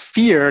or the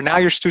fear, now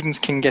your students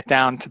can get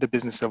down to the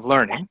business of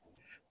learning.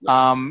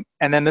 Yes.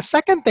 And then the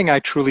second thing I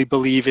truly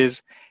believe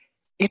is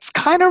it's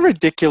kind of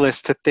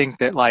ridiculous to think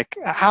that like,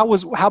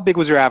 how big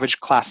was your average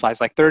class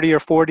size? Like 30 or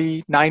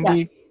 40, 90,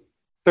 Yeah.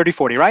 30,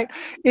 40, right?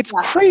 It's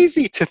Yeah.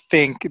 crazy to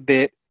think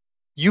that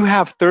you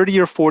have 30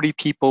 or 40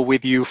 people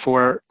with you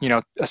for,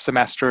 a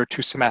semester or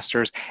 2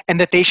 semesters, and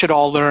that they should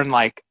all learn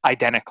like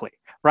identically,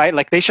 right?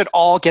 Like they should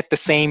all get the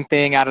same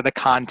thing out of the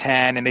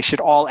content and they should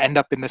all end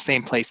up in the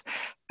same place.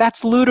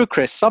 That's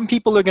ludicrous. Some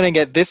people are going to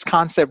get this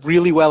concept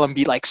really well and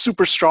be like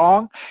super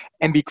strong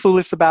and be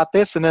clueless about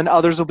this. And then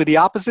others will be the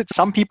opposite.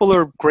 Some people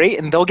are great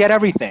and they'll get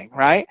everything,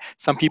 right?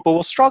 Some people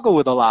will struggle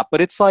with a lot,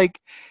 but it's like,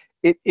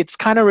 it's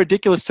kind of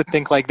ridiculous to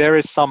think like there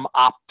is some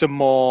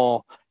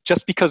optimal,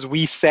 just because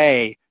we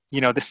say,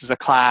 this is a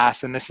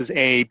class and this is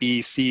A,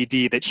 B, C,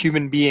 D, that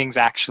human beings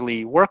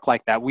actually work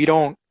like that. We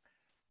don't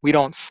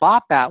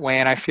slot that way.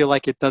 And I feel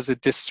like it does a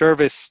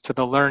disservice to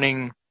the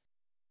learning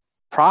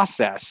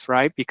process,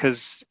 right?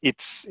 Because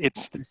it's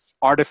this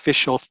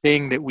artificial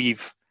thing that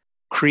we've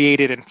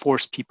created and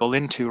forced people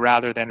into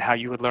rather than how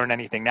you would learn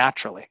anything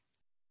naturally.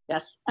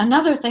 Yes.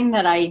 Another thing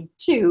that I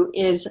do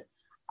is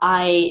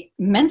I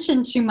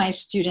mention to my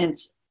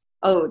students,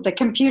 the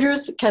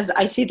computers, because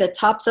I see the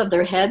tops of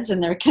their heads in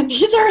their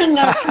computer and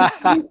their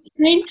computer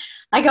screen.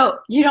 I go,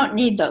 you don't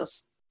need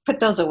those. Put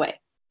those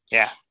away.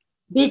 Yeah.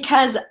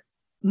 Because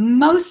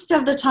most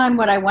of the time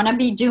what I want to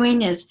be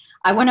doing is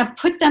I want to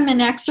put them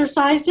in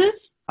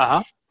exercises.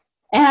 Uh-huh.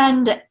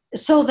 And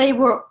so they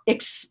will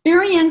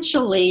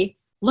experientially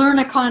learn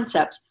a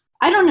concept.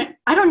 I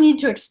don't need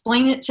to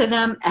explain it to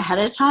them ahead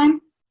of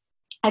time.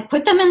 I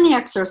put them in the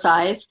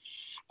exercise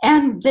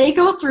and they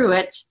go through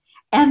it.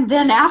 And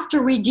then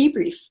after we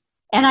debrief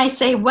and I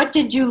say, what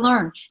did you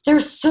learn?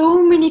 There's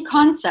so many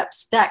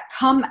concepts that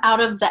come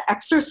out of the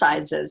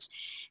exercises.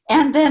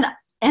 And then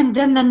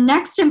the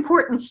next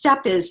important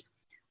step is,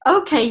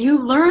 okay, you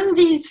learn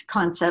these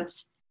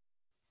concepts.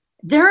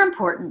 They're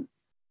important.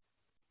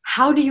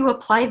 How do you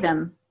apply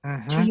them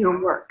to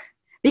your work?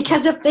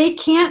 Because if they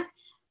can't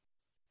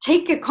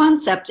take a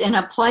concept and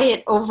apply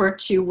it over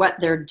to what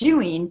they're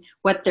doing,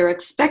 what they're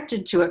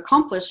expected to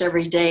accomplish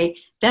every day,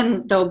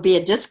 then there'll be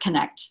a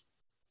disconnect.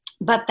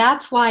 But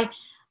that's why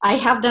I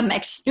have them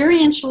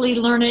experientially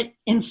learn it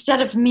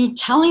instead of me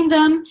telling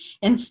them,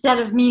 instead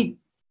of me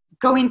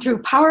going through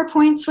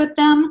PowerPoints with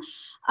them.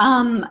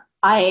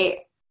 I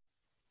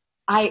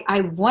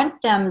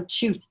want them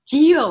to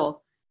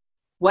feel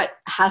what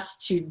has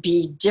to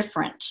be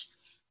different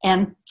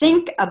and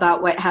think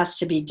about what has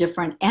to be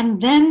different,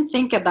 and then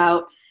think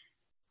about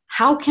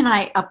how can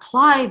I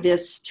apply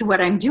this to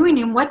what I'm doing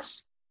and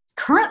what's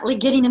currently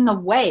getting in the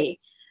way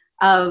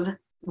of,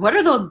 what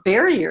are the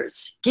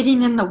barriers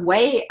getting in the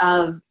way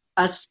of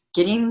us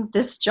getting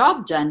this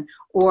job done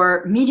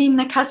or meeting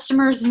the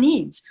customer's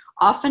needs?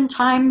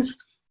 Oftentimes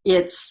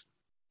it's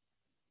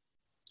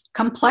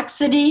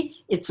complexity,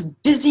 it's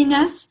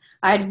busyness.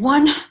 I had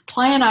one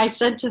client, I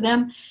said to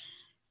them,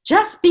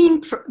 just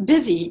being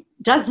busy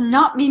does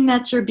not mean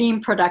that you're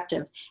being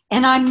productive.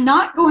 And I'm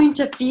not going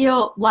to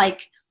feel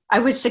like I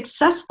was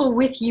successful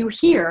with you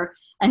here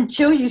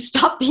until you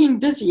stop being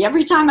busy.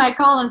 Every time I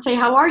call and say,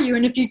 how are you?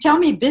 And if you tell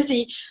me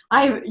busy,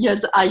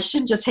 I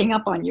should just hang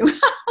up on you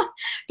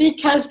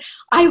because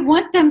I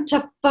want them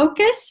to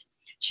focus,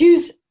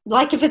 choose,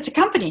 like if it's a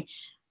company,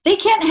 they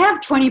can't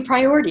have 20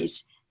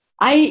 priorities.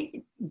 I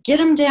get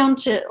them down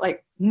to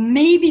like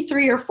maybe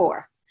 3 or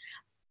 4.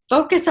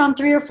 focus on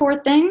 3 or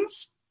 4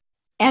 things,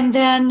 and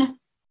then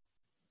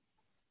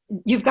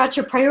you've got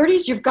your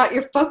priorities, you've got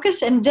your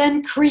focus, and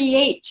then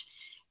create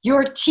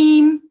your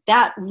team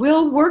that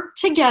will work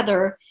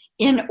together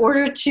in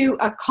order to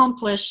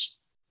accomplish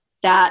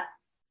that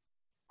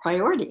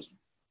priority.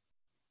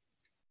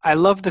 I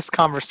love this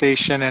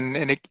conversation,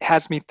 and it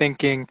has me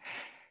thinking,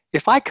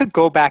 if I could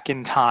go back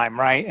in time,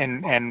 right,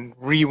 and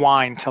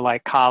rewind to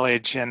like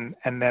college and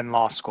then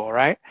law school,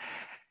 right?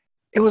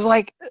 It was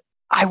like,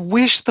 I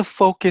wish the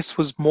focus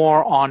was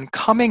more on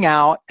coming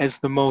out as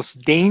the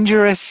most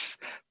dangerous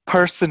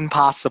person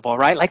possible,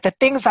 right? Like the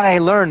things that I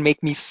learned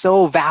make me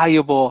so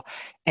valuable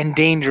and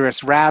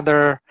dangerous,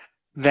 rather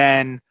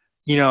than,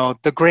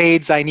 the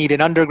grades I need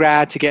in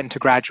undergrad to get into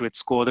graduate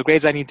school, the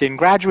grades I need in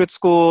graduate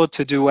school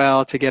to do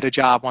well, to get a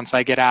job once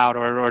I get out,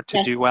 or to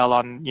Yes. do well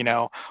on,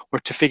 or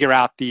to figure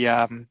out the,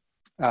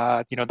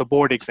 the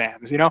board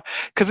exams,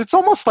 because it's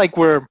almost like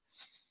we're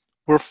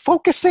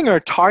focusing or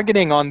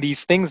targeting on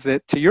these things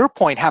that, to your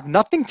point, have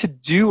nothing to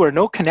do or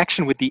no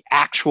connection with the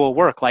actual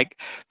work. Like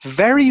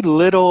very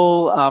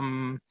little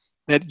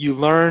that you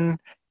learn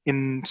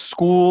in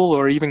school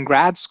or even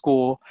grad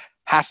school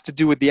has to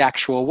do with the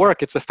actual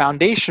work. It's a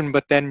foundation,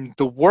 but then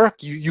the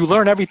work, you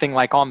learn everything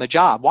like on the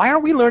job. Why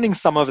aren't we learning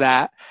some of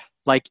that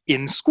like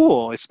in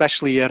school,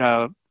 especially at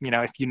a,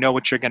 if you know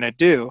what you're going to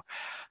do?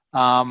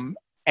 And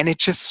it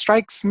just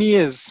strikes me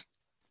as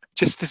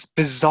just this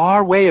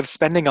bizarre way of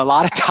spending a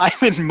lot of time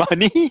and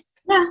money.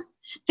 Yeah.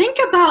 Think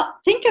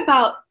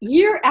about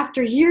year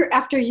after year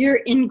after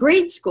year in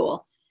grade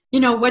school,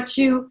 what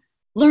you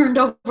learned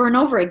over and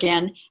over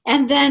again,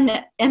 and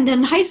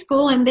then high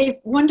school, and they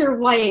wonder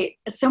why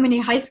so many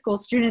high school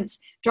students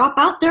drop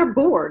out. They're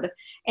bored.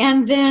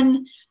 And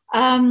then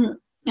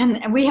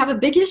and we have a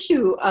big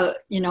issue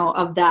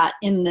of that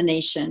in the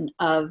nation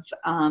of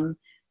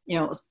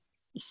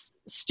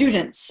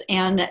students,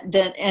 and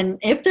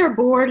if they're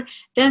bored,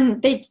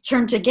 then they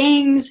turn to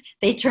gangs,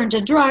 they turn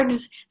to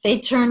drugs, they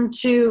turn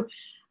to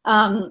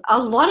a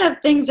lot of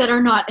things that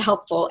are not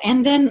helpful.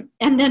 And then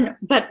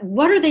but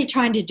what are they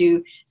trying to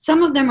do?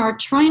 Some of them are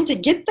trying to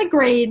get the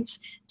grades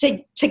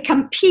to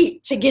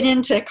compete to get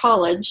into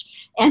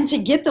college and to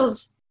get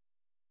those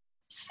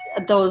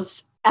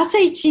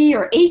SAT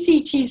or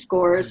ACT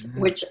scores, mm-hmm.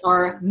 which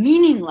are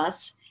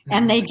meaningless, mm-hmm.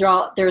 and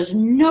there's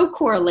no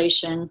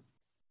correlation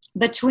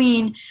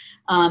between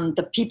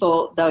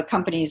the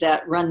companies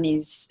that run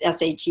these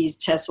SATs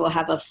tests will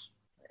have a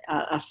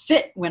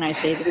fit when I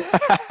say this.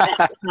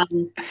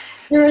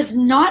 There is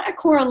not a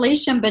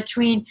correlation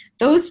between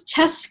those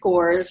test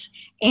scores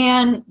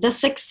and the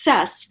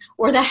success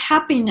or the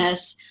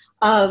happiness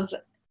of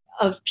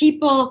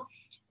people,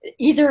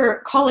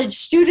 either college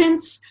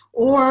students,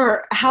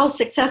 or how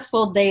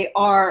successful they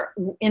are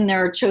in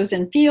their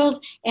chosen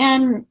field.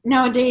 And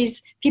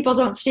nowadays, people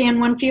don't stay in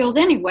one field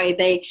anyway.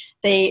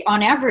 They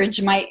on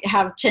average might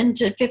have 10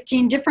 to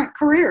 15 different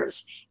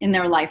careers in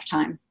their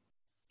lifetime.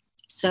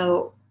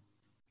 So,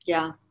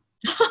 yeah.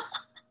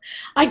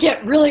 I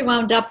get really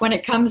wound up when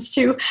it comes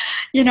to,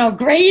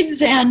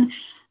 grades, and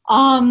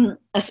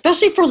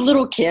especially for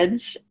little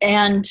kids,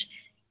 and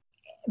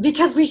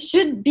because we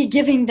should be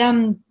giving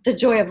them the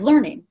joy of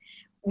learning.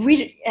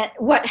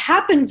 What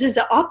happens is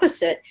the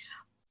opposite.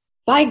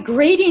 By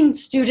grading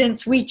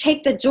students, we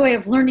take the joy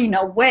of learning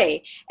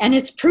away. And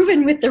it's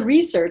proven with the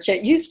research.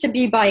 It used to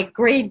be by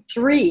grade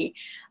 3,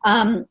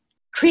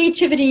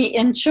 creativity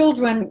in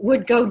children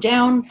would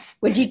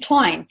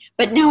decline.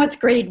 But now it's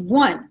grade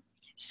 1.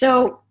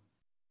 So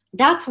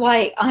that's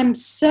why I'm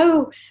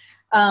so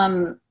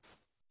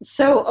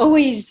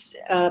always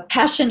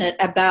passionate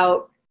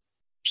about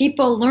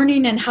people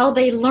learning and how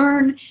they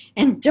learn.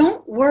 And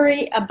don't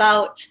worry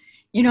about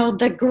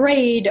the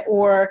grade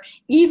or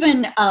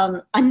even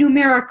a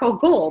numerical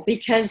goal,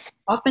 because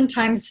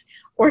oftentimes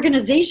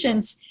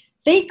organizations,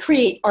 they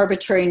create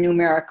arbitrary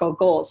numerical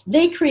goals.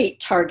 They create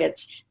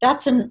targets.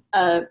 That's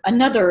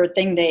another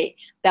thing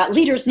that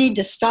leaders need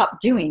to stop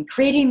doing,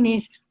 creating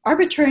these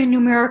arbitrary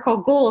numerical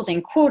goals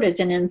and quotas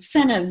and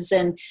incentives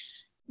and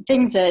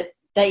things that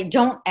they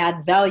don't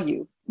add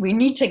value. We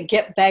need to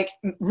get back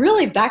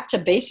to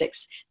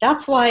basics.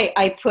 That's why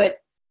I put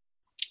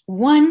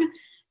one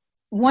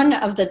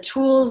of the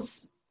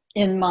tools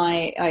in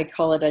I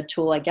call it a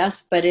tool, I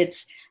guess, but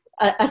it's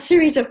a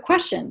series of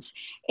questions.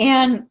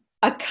 And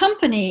a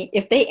company,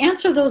 if they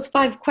answer those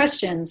 5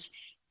 questions,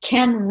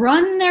 can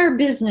run their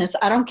business.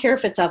 I don't care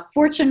if it's a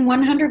Fortune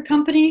 100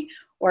 company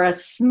or a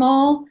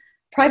small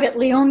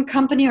privately owned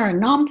company or a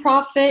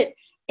nonprofit,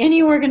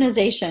 any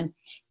organization.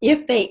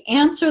 If they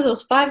answer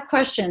those 5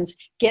 questions,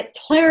 get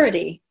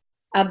clarity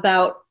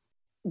about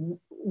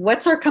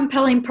what's our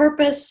compelling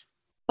purpose,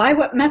 by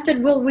what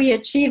method will we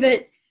achieve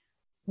it,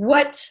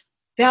 what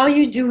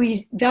values do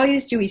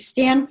we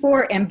stand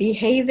for and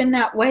behave in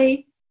that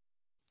way,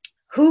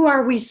 who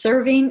are we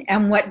serving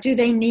and what do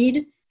they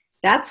need?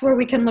 That's where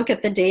we can look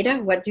at the data.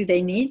 What do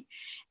they need?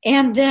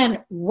 And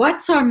then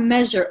what's our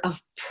measure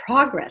of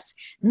progress?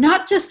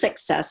 Not just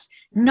success,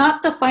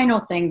 not the final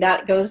thing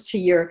that goes to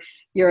your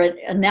your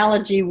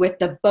analogy with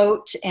the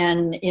boat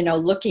and,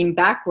 looking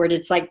backward,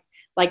 it's like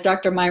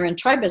Dr. Myron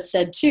Tribus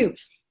said too,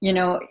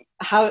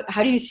 how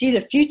do you see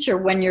the future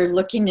when you're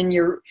looking in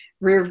your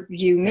rear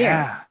view mirror?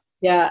 Yeah.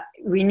 Yeah,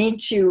 we need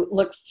to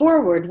look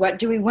forward. What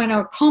do we want to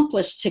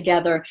accomplish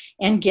together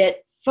and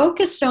get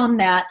focused on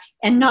that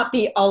and not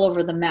be all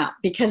over the map?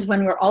 Because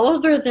when we're all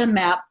over the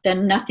map,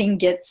 then nothing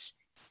gets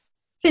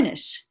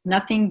finished.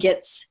 Nothing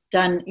gets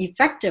done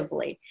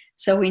effectively.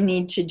 So we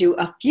need to do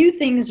a few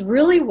things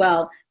really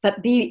well,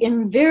 but be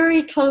in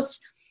very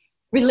close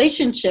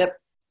relationship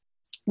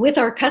with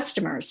our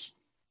customers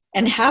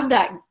and have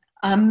that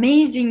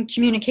amazing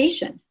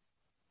communication.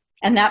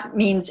 And that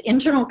means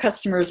internal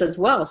customers as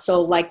well. So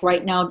like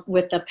right now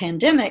with the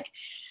pandemic,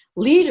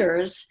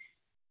 leaders,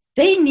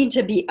 they need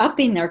to be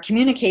upping their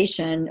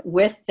communication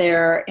with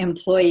their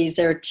employees,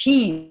 their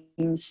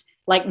teams,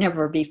 like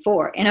never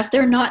before. And if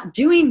they're not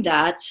doing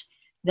that,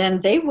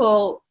 then they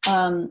will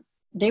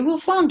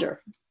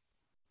flounder.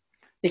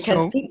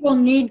 Because people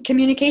need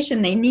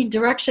communication, they need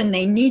direction,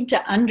 they need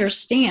to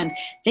understand.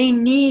 They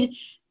need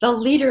the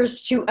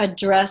leaders to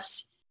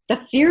address the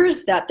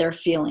fears that they're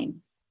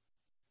feeling.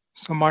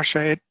 So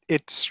Marcia,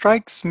 it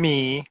strikes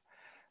me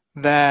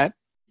that,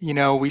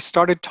 we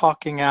started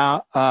talking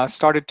about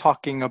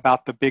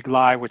the big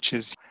lie, which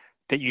is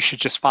that you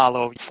should just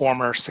follow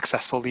former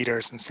successful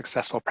leaders and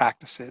successful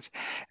practices.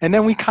 And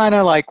then we kind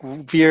of like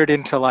veered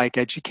into like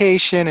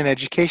education and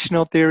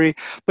educational theory.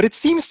 But it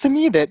seems to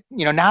me that,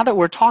 now that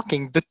we're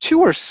talking, the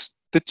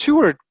two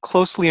are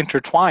closely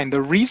intertwined.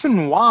 The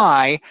reason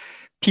why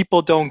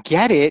people don't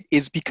get it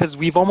is because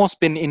we've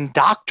almost been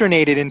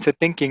indoctrinated into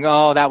thinking,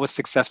 oh, that was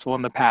successful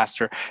in the past,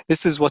 or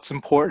this is what's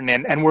important.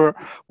 And we're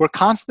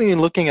constantly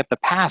looking at the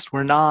past.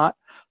 We're not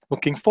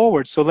looking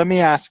forward. So let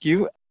me ask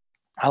you,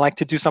 I like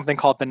to do something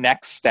called the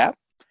next step.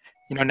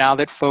 Now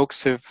that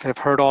folks have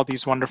heard all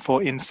these wonderful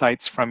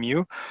insights from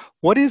you,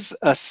 what is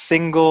a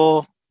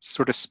single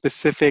sort of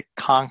specific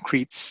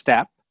concrete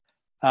step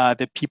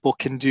that people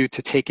can do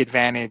to take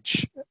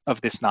advantage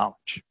of this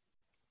knowledge?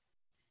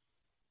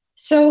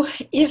 So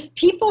if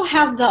people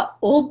have the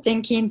old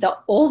thinking, the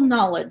old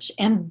knowledge,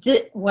 and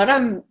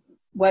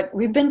what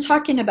we've been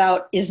talking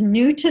about is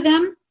new to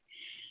them,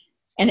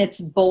 and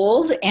it's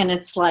bold, and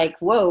it's like,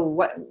 whoa,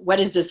 what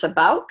is this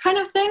about kind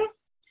of thing?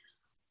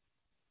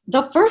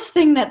 The first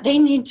thing that they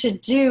need to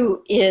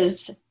do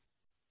is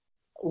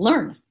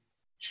learn,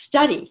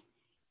 study,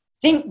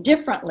 think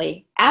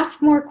differently,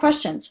 ask more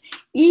questions.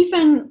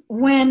 Even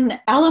when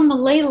Alan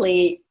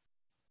Mulally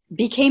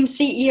became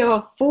CEO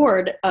of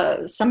Ford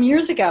some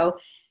years ago,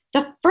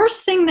 the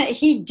first thing that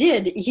he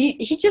did,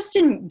 he just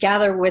didn't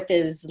gather with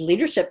his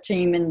leadership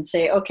team and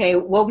say, okay,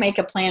 we'll make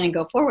a plan and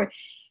go forward.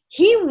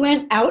 He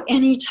went out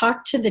and he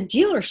talked to the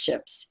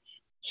dealerships.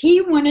 He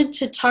wanted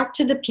to talk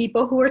to the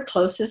people who were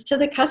closest to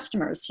the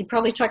customers. He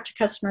probably talked to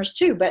customers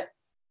too, but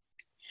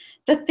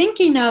the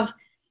thinking of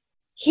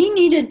he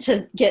needed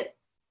to get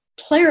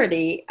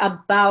clarity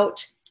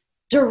about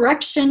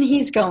direction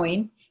he's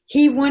going.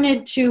 He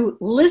wanted to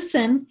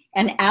listen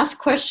and ask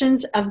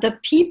questions of the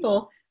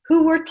people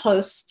who were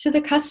close to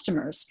the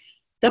customers,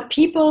 the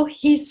people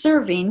he's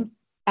serving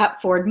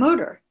at Ford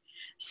Motor.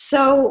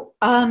 So,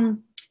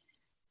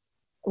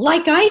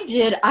 like I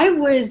did, I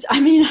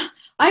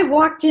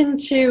walked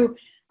into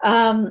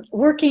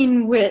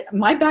working with,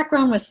 my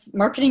background was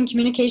marketing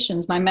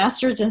communications. My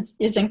master's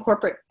is in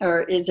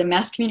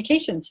mass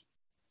communications.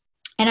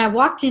 And I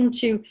walked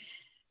into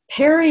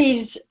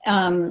Perry's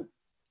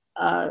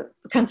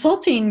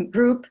consulting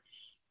group,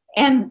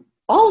 and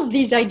all of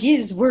these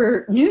ideas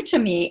were new to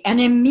me,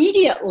 and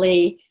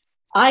immediately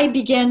I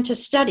began to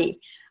study.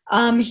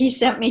 He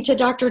sent me to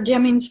Dr.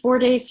 Deming's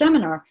 4-day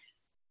seminar.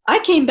 I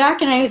came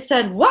back and I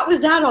said, what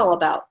was that all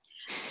about?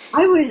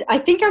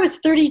 I think I was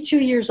 32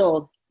 years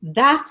old.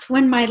 That's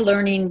when my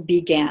learning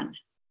began.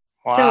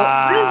 Wow. So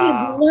I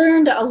had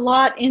learned a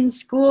lot in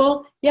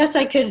school. Yes,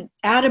 I could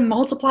add and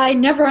multiply.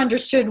 Never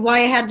understood why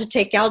I had to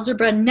take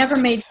algebra. Never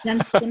made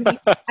sense to me.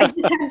 I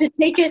just had to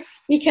take it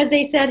because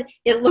they said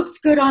it looks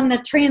good on the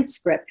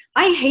transcript.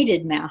 I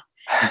hated math,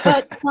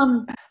 but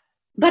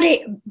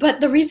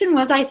the reason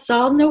was I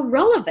saw no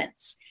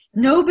relevance.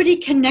 Nobody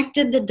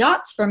connected the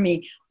dots for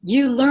me.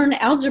 You learn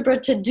algebra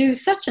to do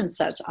such and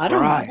such. I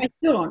don't know. I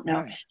still don't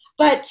know. Right.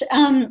 But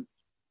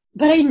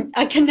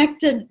I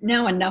connected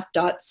now enough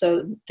dots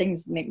so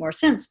things make more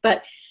sense.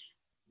 But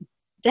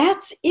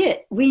that's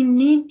it. We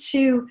need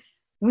to,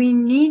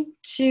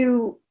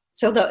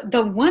 so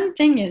the one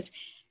thing is,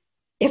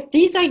 if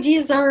these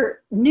ideas are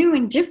new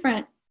and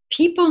different,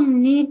 people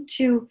need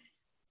to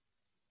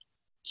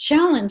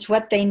challenge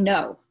what they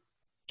know.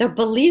 The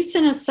beliefs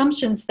and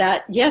assumptions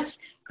that, yes,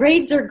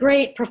 grades are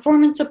great,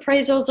 performance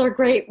appraisals are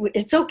great.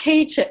 It's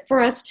okay for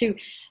us to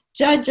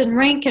judge and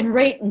rank and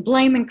rate and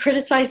blame and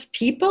criticize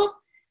people.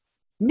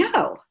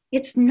 No,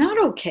 it's not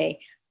okay.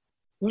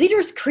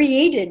 Leaders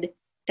created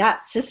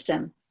that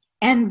system,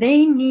 and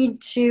they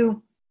need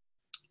to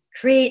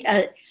create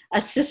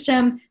a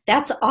system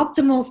that's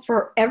optimal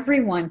for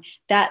everyone,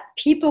 that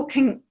people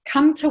can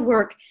come to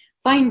work,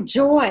 find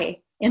joy,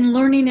 in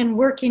learning and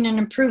working and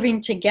improving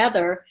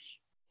together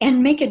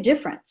and make a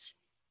difference.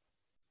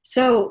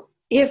 So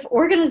if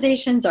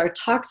organizations are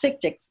toxic,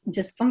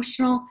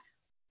 dysfunctional,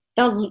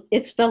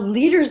 it's the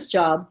leader's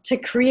job to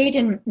create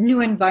a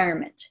new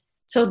environment.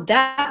 So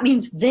that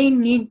means they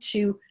need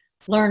to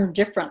learn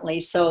differently.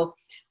 So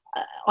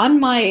on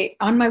my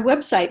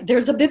website,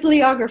 there's a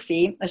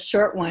bibliography, a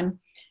short one,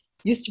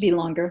 used to be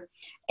longer.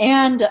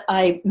 And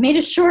I made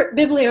a short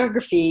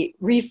bibliography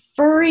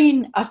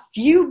referring a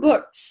few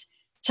books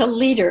to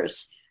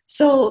leaders.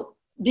 So,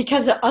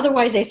 because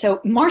otherwise they say,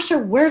 Marcia,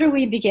 where do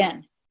we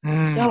begin?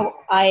 So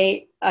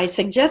I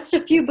suggest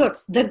a few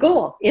books. The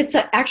Goal, it's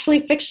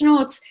actually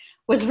fictional. It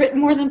was written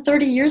more than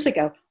 30 years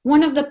ago.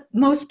 One of the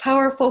most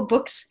powerful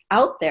books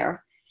out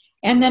there.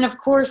 And then, of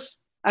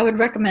course, I would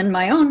recommend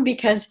my own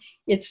because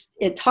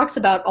it talks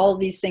about all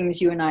these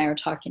things you and I are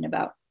talking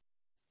about.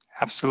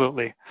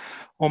 Absolutely.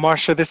 Well,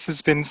 Marcia, this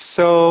has been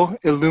so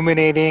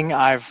illuminating.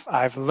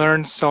 I've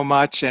learned so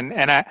much, and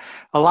a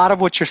lot of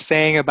what you're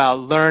saying about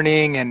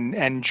learning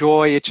and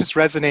joy, it just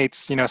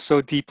resonates,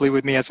 so deeply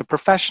with me as a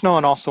professional,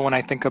 and also when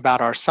I think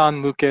about our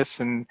son Lucas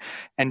and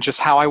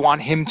just how I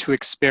want him to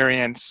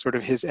experience sort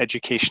of his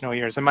educational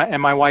years. And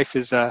my wife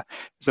is a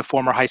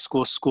former high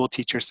school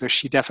teacher, so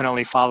she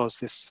definitely follows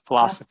this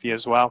philosophy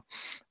as well.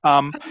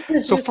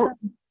 He's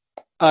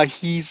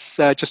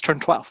just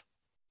turned 12.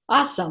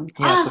 Awesome.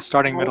 Yeah, so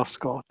starting middle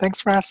school. Thanks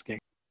for asking.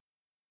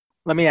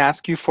 Let me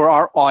ask you, for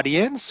our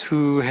audience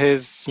who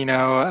has,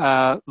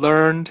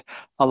 learned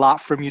a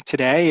lot from you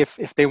today,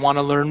 if they want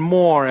to learn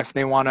more, if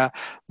they want to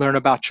learn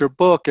about your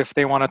book, if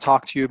they want to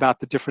talk to you about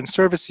the different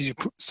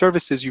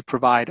services you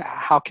provide,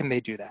 how can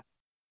they do that?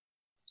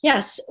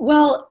 Yes.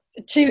 Well,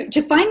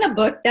 to find the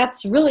book,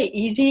 that's really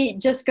easy.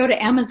 Just go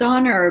to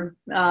Amazon or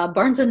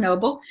Barnes &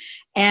 Noble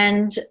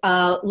and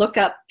look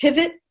up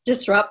Pivot,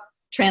 Disrupt,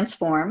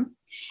 Transform.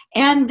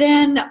 And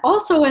then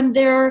also in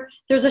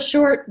there's a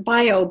short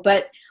bio,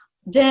 but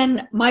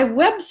then my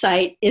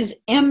website is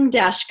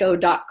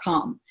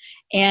mdashko.com.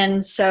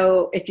 And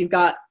so if you've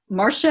got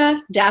Marcia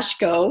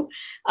Daszko,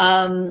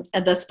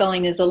 the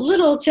spelling is a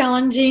little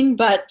challenging,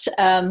 but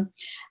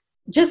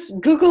just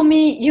Google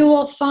me, you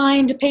will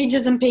find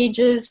pages and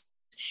pages,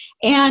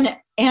 and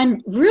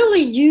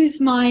really use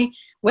my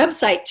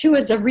website too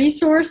as a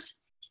resource.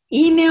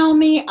 Email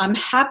me. I'm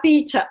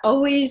happy to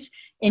always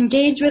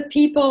engage with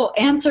people,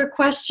 answer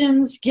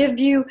questions, give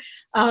you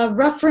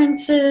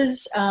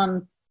references.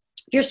 If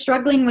you're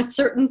struggling with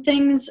certain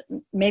things,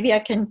 maybe I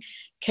can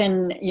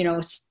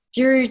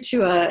steer you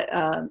to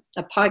a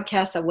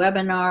podcast, a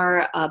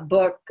webinar, a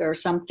book, or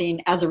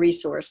something as a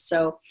resource.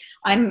 So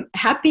I'm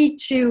happy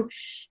to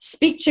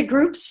speak to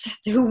groups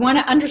who want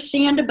to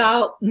understand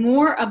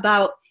more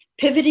about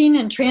pivoting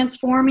and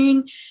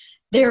transforming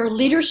their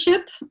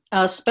leadership,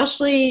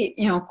 especially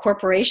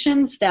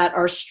corporations that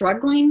are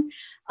struggling.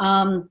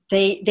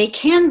 They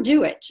can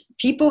do it.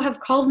 People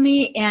have called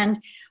me,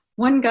 and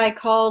one guy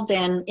called,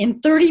 and in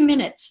 30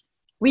 minutes,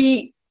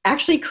 we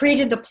actually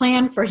created the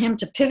plan for him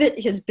to pivot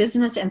his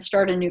business and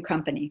start a new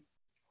company.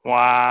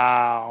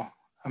 Wow.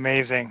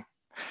 Amazing.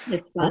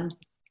 It's fun. Well,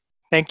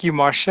 thank you,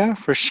 Marcia,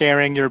 for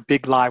sharing your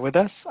big lie with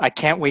us. I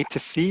can't wait to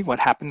see what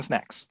happens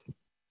next.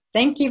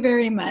 Thank you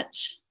very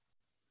much.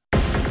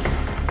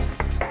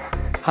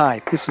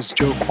 Hi, this is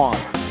Joe Kwan,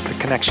 the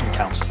Connection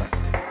Counselor.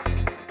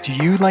 Do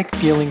you like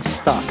feeling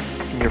stuck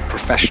in your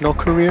professional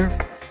career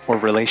or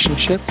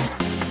relationships?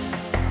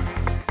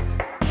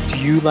 Do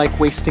you like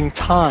wasting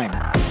time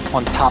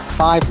on top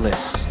 5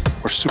 lists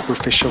or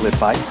superficial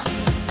advice?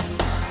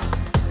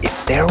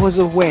 If there was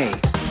a way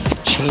to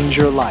change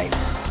your life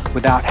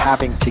without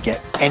having to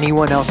get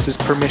anyone else's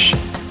permission,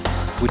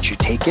 would you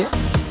take it?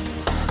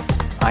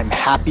 I'm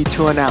happy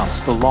to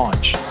announce the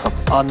launch of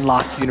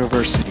Unlock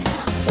University,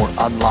 or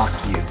Unlock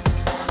You.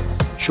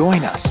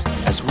 Join us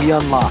as we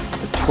unlock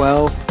the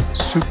 12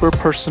 super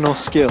personal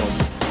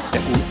skills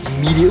that will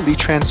immediately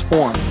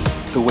transform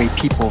the way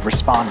people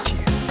respond to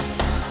you.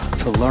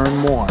 To learn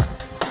more,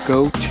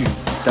 go to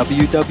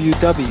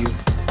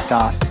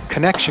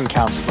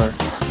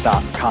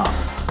www.connectioncounselor.com.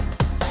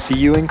 See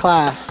you in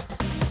class.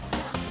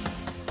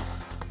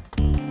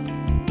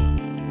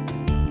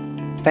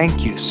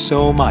 Thank you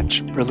so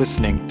much for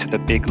listening to The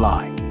Big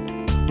Lie.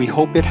 We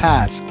hope it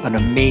has an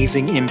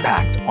amazing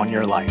impact on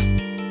your life.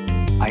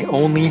 I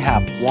only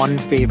have one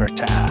favor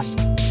to ask.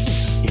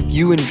 If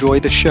you enjoy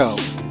the show,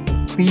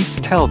 please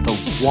tell the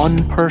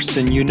one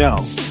person you know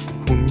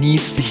who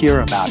needs to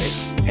hear about it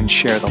and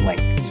share the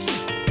link.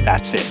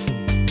 That's it.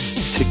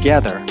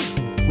 Together,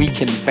 we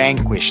can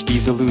vanquish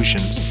these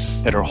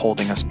illusions that are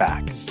holding us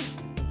back.